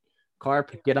year.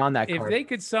 Carp, get on that. If Carp. they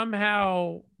could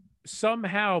somehow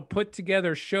put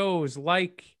together shows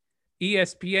like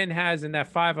ESPN has in that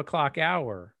 5 o'clock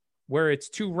hour, where it's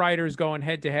 2 writers going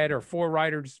head to head or 4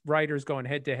 writers going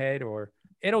head to head, or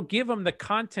it'll give them the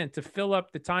content to fill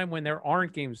up the time when there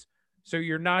aren't games. So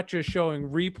you're not just showing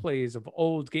replays of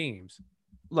old games.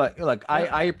 Look,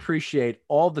 I appreciate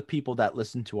all the people that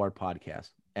listen to our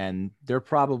podcast, and they're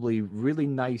probably really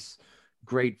nice,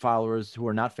 great followers who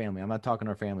are not family. I'm not talking to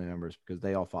our family members because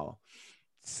they all follow.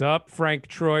 Sup, Frank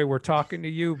Troy? We're talking to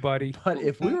you, buddy. But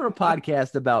if we were a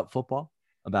podcast about football,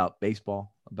 about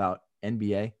baseball, about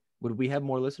NBA, would we have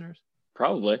more listeners?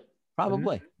 Probably.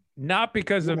 Probably. Not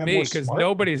because of Isn't that me, more because smart?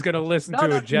 nobody's going to listen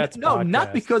to a Jets no, podcast.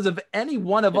 not because of any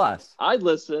one of us. I'd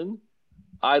listen,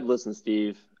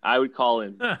 Steve. I would call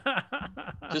in.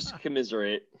 Just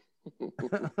commiserate.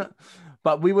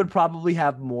 But we would probably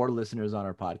have more listeners on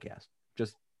our podcast.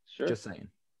 Just saying.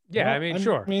 Yeah, Well, I mean,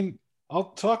 sure. I mean,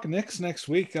 I'll talk next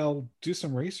week. I'll do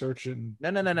some research and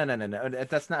No.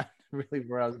 That's not really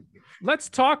where I was. Let's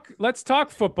talk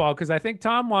football, because I think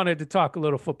Tom wanted to talk a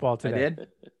little football I today. did.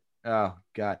 Oh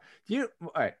God. All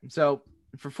right. So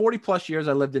for 40 plus years,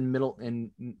 I lived in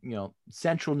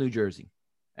central New Jersey,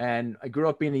 and I grew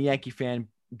up being a Yankee fan,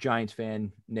 Giants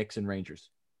fan, Knicks and Rangers.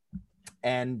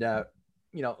 And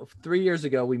 3 years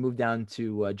ago, we moved down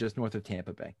to just north of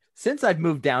Tampa Bay. Since I've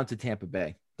moved down to Tampa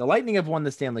Bay, the Lightning have won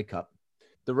the Stanley Cup.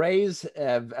 The Rays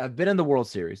have been in the World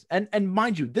Series, and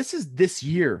mind you, this is this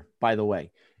year, by the way.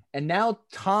 And now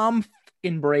Tom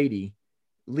fucking Brady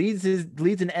leads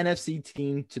an NFC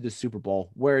team to the Super Bowl,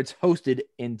 where it's hosted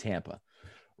in Tampa.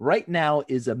 Right now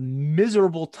is a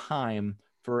miserable time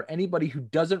for anybody who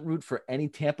doesn't root for any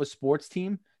Tampa sports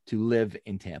team to live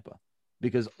in Tampa,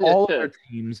 because all of their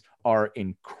teams are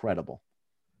incredible.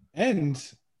 And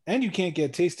you can't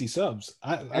get tasty subs.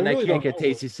 I Can't get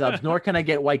tasty subs, nor can I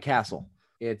get White Castle.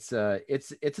 It's a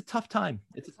tough time.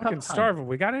 It's a tough Fucking time. starving.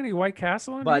 We got any White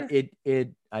Castle in But here?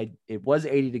 it was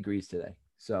 80 degrees today,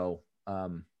 so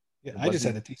Yeah, I just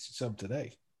had a tasty sub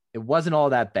today. it wasn't all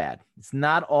that bad. It's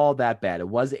not all that bad. It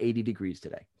was 80 degrees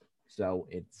today, so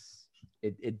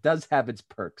it does have its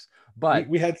perks. But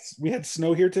we had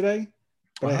snow here today,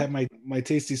 but I Uh-huh. had my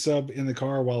tasty sub in the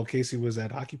car while Casey was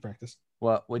at hockey practice.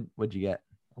 what'd you get?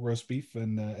 Roast beef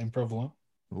and provolone.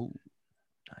 Ooh,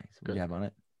 nice. What'd Good. you have on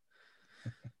it?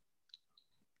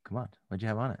 Come on, what'd you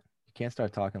have on it? You can't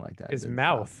start talking like that. His dude.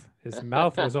 mouth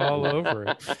was all over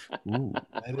it. Ooh,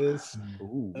 Lettuce, and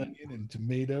ooh, onion, and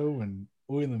tomato, and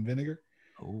oil and vinegar.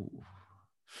 ooh.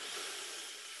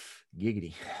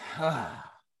 Giggity.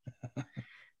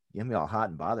 Get me all hot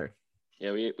and bothered.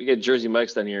 Yeah, we get Jersey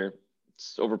Mike's down here.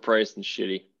 It's overpriced and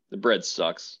shitty. The bread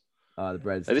sucks. The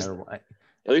bread's I just- terrible.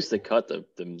 At least they cut the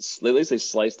at least they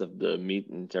sliced the meat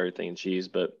and everything and cheese,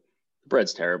 but the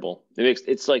bread's terrible.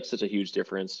 It's like such a huge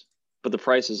difference. But the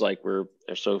prices are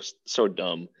so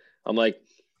dumb. I'm like,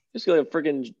 just get a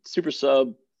freaking super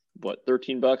sub, what,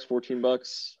 $13,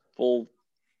 $14,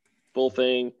 full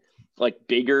thing, like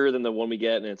bigger than the one we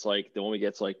get, and it's like the one we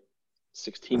get's like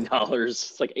 $16.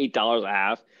 It's like $8 a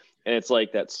half, and it's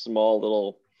like that small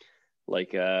little,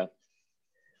 like I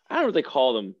don't know what they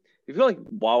call them. If you feel like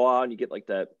Wawa and you get like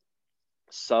that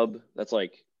sub, that's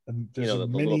like, And there's know, a the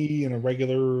mini and a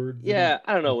regular. yeah,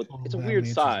 I don't know. call It's a them weird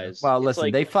names. size. Well, It's listen,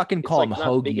 like- they fucking it's call like them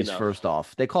not big hoagies enough. first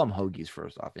off. They call them hoagies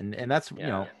first off, and that's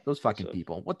Yeah. those fucking So-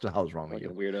 people. What the hell is wrong with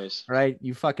Fucking you? weirdos. Right?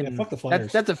 You fucking Yeah, fuck the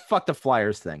Flyers. that's a fuck the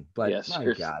Flyers thing. But Yeah, my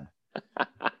seriously. God,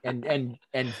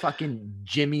 and fucking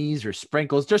Jimmy's or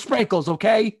Sprinkles. They're Sprinkles,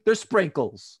 okay? They're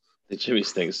Sprinkles. The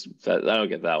Jimmy's things. I don't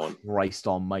get that one. Christ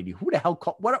Almighty! Who the hell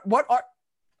called? What are?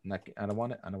 I don't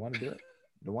want to. I don't want to do it.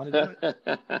 I don't want to do it.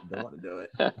 I don't want to do it.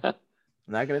 I'm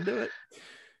not gonna do it.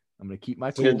 I'm gonna keep my.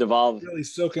 It's gonna devolve. Really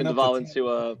soaking up Devolve the into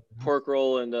a pork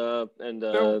roll and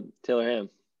Taylor ham.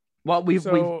 Well,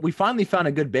 we finally found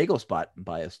a good bagel spot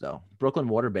by us though. Brooklyn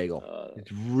Water Bagel.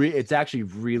 It's actually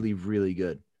really really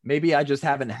good. Maybe I just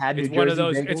haven't had New It's Jersey one of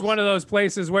those. bagels. It's one of those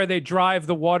places where they drive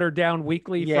the water down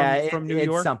weekly from New it's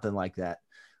York. something like that.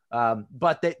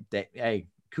 But they hey,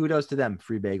 kudos to them.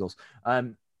 Free bagels.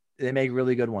 They make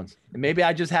really good ones. And maybe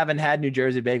I just haven't had New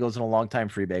Jersey bagels in a long time.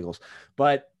 Free bagels,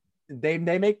 but they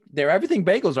make their everything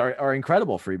bagels are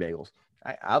incredible. Free bagels.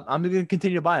 I'm going to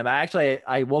continue to buy them.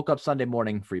 I woke up Sunday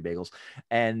morning, free bagels,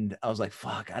 and I was like,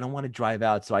 fuck, I don't want to drive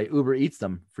out. So I Uber Eats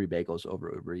them, free bagels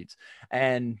over Uber Eats.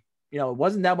 And, it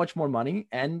wasn't that much more money.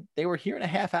 And they were here in a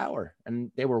half hour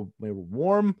and they were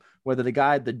warm. Whether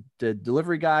the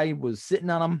delivery guy was sitting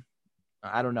on them,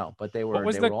 I don't know, but they were.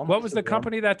 What was the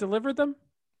company that delivered them?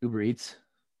 Uber Eats.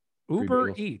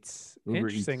 Uber Eats.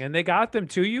 Interesting. And they got them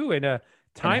to you in a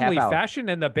timely fashion,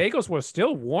 and the bagels were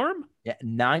still warm. Yeah,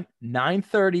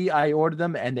 9:30 I ordered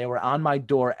them, and they were on my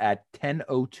door at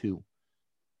 10:02.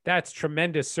 That's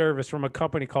tremendous service from a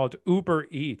company called Uber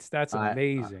Eats. That's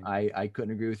amazing. I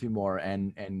couldn't agree with you more.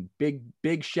 And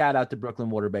big shout out to Brooklyn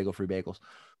Water Bagel Free Bagels.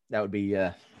 That would be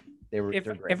they're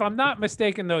great. If I'm not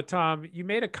mistaken though, Tom, you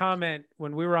made a comment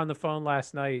when we were on the phone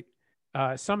last night,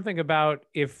 something about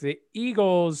if the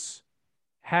Eagles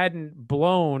hadn't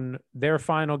blown their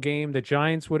final game, the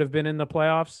Giants would have been in the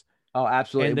playoffs. Oh,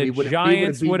 absolutely. And the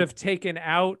Giants would have taken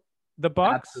out the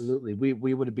Bucks. Absolutely.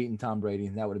 We would have beaten Tom Brady,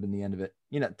 and that would have been the end of it.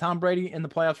 Tom Brady in the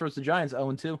playoffs versus the Giants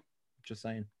 0-2. Just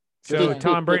saying. So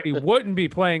Tom Brady wouldn't be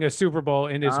playing a Super Bowl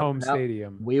in his home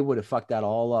stadium. We would have fucked that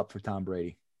all up for Tom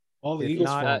Brady. All the Eagles'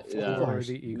 fault.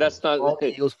 That's not all the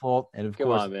Eagles' fault, and of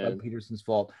course, Doug Peterson's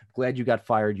fault. Glad you got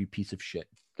fired, you piece of shit.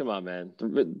 Come on, man.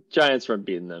 The Giants weren't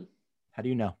beating them. How do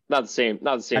you know? Not the same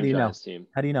Giants team.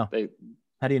 How do you know?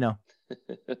 How do you know?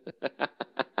 All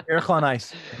Miracle on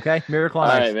Ice. Okay? Miracle on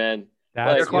Ice. All right, man.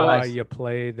 That's why you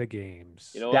play the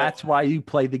games. That's why you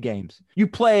play the games. You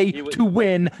play to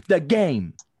win the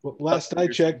game. Well, last I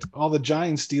checked, all the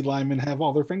Giants D linemen have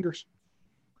all their fingers.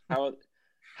 How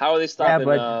are they stopping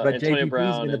but Antonio JPP's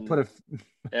Brown gonna and put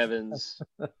Evans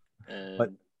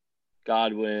and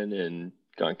Godwin and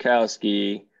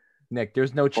Gronkowski? Nick,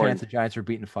 there's no chance the Giants are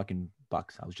beating the fucking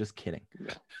Bucks. I was just kidding.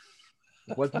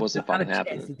 Wasn't fucking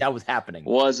happening. That was happening.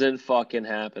 Wasn't fucking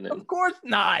happening. Of course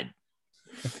not.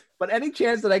 But any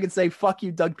chance that I can say "fuck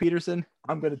you, Doug Peterson,"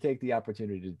 I'm going to take the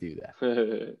opportunity to do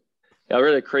that. I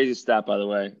read a crazy stat, by the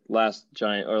way. Last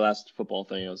football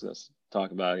thing I was going to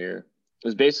talk about here. It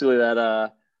was basically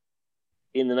that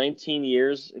in the 19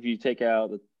 years, if you take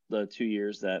out the 2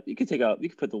 years that you could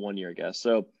put the 1 year, I guess.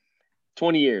 So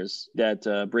 20 years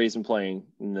that Brady's been playing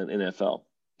in the NFL.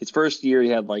 His first year, he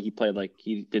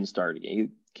didn't start again. He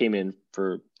came in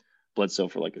for Bledsoe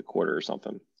for like a quarter or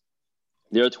something.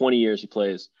 The other 20 years he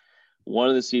plays. One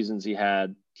of the seasons he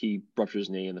ruptured his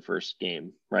knee in the first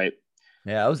game, right?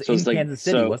 Yeah, it was in Kansas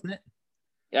City, wasn't it?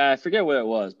 Yeah, I forget what it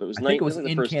was, but it was I think it was in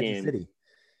the in first Kansas game, City.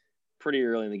 pretty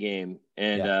early in the game.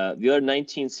 And the other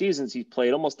 19 seasons he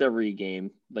played almost every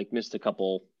game, like missed a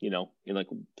couple, in I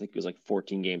think it was like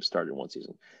 14 games started in one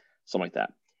season, something like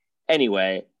that.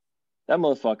 Anyway, that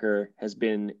motherfucker has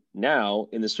been now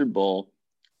in the Super Bowl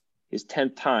his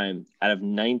 10th time out of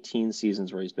 19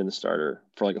 seasons where he's been the starter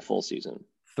for like a full season.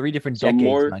 3 different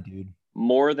decades, my dude.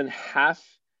 More than half.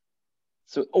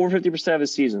 So over 50% of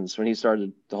his seasons when he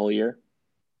started the whole year.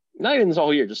 Not even the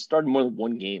whole year, just started more than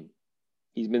one game.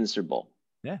 He's been in the Super Bowl.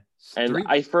 Yeah.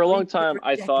 And for a long time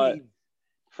I thought,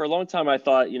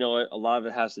 a lot of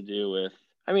it has to do with,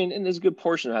 and there's a good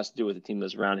portion that has to do with the team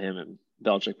that's around him and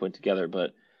Belichick put together,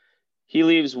 but he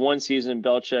leaves one season,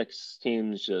 Belichick's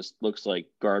team just looks like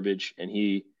garbage, and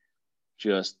he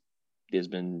just has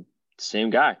been the same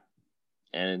guy.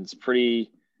 And it's pretty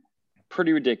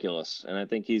ridiculous. And I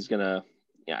think he's going to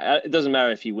it doesn't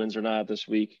matter if he wins or not this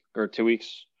week or 2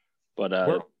 weeks, but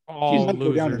we're all he's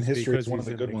losers down in history as because one of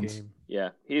he's the in good ones. game. Yeah,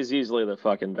 he's easily the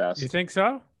fucking best. You think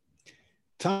so?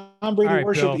 Tom Brady All right,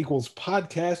 worship Bill. equals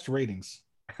podcast ratings.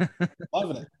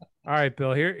 Loving it. All right,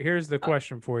 Bill. Here's the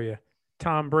question for you.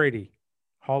 Tom Brady,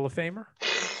 Hall of Famer?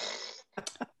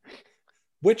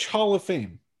 Which Hall of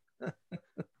Fame?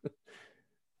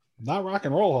 Not Rock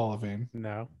and Roll Hall of Fame.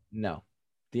 No.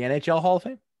 The NHL Hall of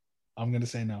Fame? I'm going to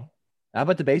say no. How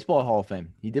about the Baseball Hall of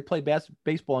Fame? He did play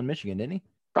baseball in Michigan, didn't he?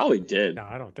 Probably did. No,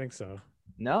 I don't think so.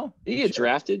 No, Did he get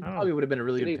drafted? I don't probably would have been a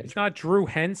really good It's pitcher. not Drew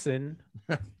Henson.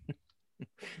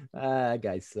 That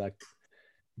guy sucked.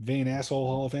 Vain asshole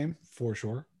Hall of Fame for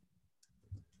sure.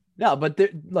 No, but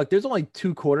there's only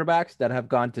 2 quarterbacks that have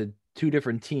gone to 2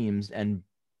 different teams and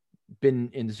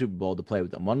been in the Super Bowl to play with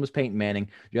them. One was Peyton Manning,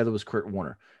 the other was Kurt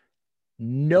Warner.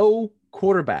 No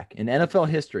quarterback in NFL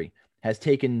history has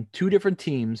taken 2 different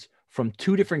teams from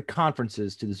 2 different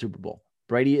conferences to the Super Bowl.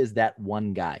 Brady is that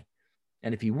one guy.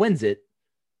 And if he wins it,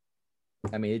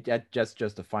 I mean, that's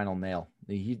just a final nail.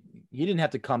 He didn't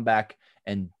have to come back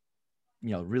and,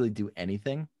 really do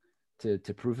anything to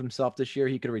prove himself this year.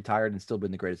 He could have retired and still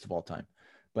been the greatest of all time.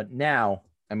 But now,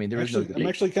 I mean, I'm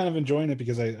actually kind of enjoying it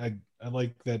because I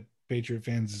like that Patriot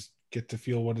fans get to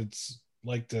feel what it's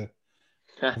like to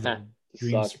have their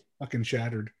dreams fucking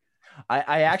shattered.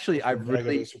 I really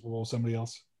really Super Bowl somebody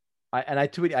else. I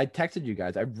texted you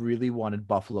guys. I really wanted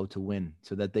Buffalo to win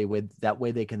so that that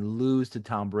way they can lose to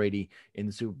Tom Brady in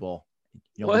the Super Bowl.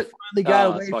 We finally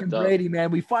got away from Brady,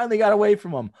 man. We finally got away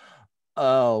from him.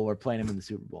 Oh, we're playing him in the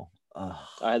Super Bowl. I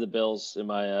had the Bills in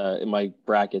my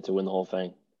bracket to win the whole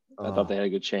thing. I thought they had a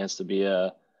good chance to be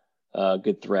a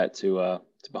good threat to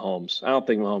Mahomes. I don't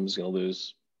think Mahomes is going to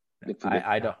lose.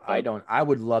 I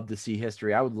would love to see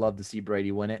history. I would love to see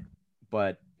Brady win it,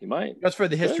 but he might. Just for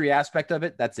the history aspect of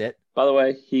it, that's it. By the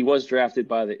way, he was drafted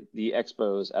by the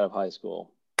Expos out of high school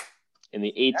in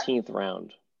the 18th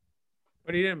round.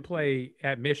 But he didn't play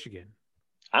at Michigan.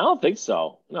 I don't think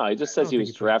so. No, he just says he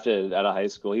was drafted out of high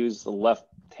school. He was the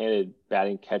left-handed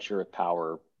batting catcher with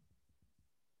power.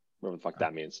 Whatever the fuck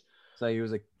that means. So he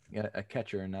was a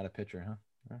catcher and not a pitcher, huh?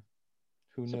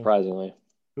 Who knew? Surprisingly.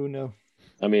 Who knew?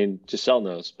 I mean, Giselle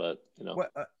knows, but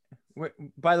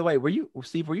by the way,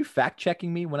 Steve, were you fact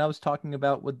checking me when I was talking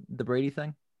about with the Brady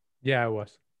thing? Yeah, I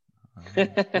was.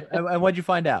 And what'd you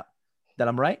find out? That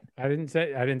I'm right? I didn't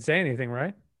say anything,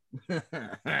 right?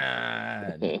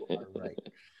 Right.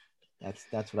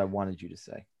 That's what I wanted you to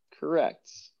say.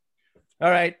 Correct. All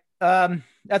right.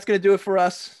 That's gonna do it for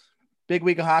us. Big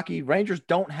week of hockey. Rangers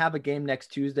don't have a game next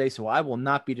Tuesday, so I will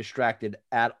not be distracted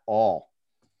at all.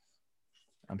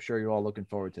 I'm sure you're all looking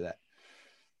forward to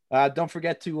that. Don't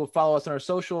forget to follow us on our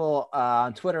social,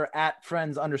 on Twitter at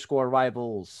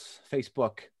friends_rivals,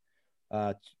 Facebook,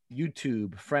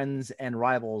 YouTube, Friends and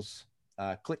Rivals.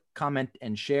 Click, comment,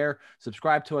 and share.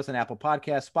 Subscribe to us on Apple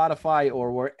Podcasts, Spotify,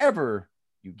 or wherever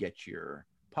you get your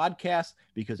podcasts,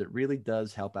 because it really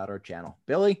does help out our channel.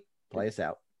 Billy, play us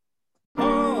out.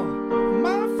 Oh,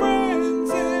 my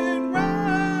friends and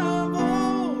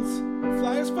rivals.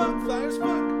 Flyers fuck, flyers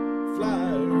fuck,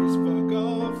 flyers fuck.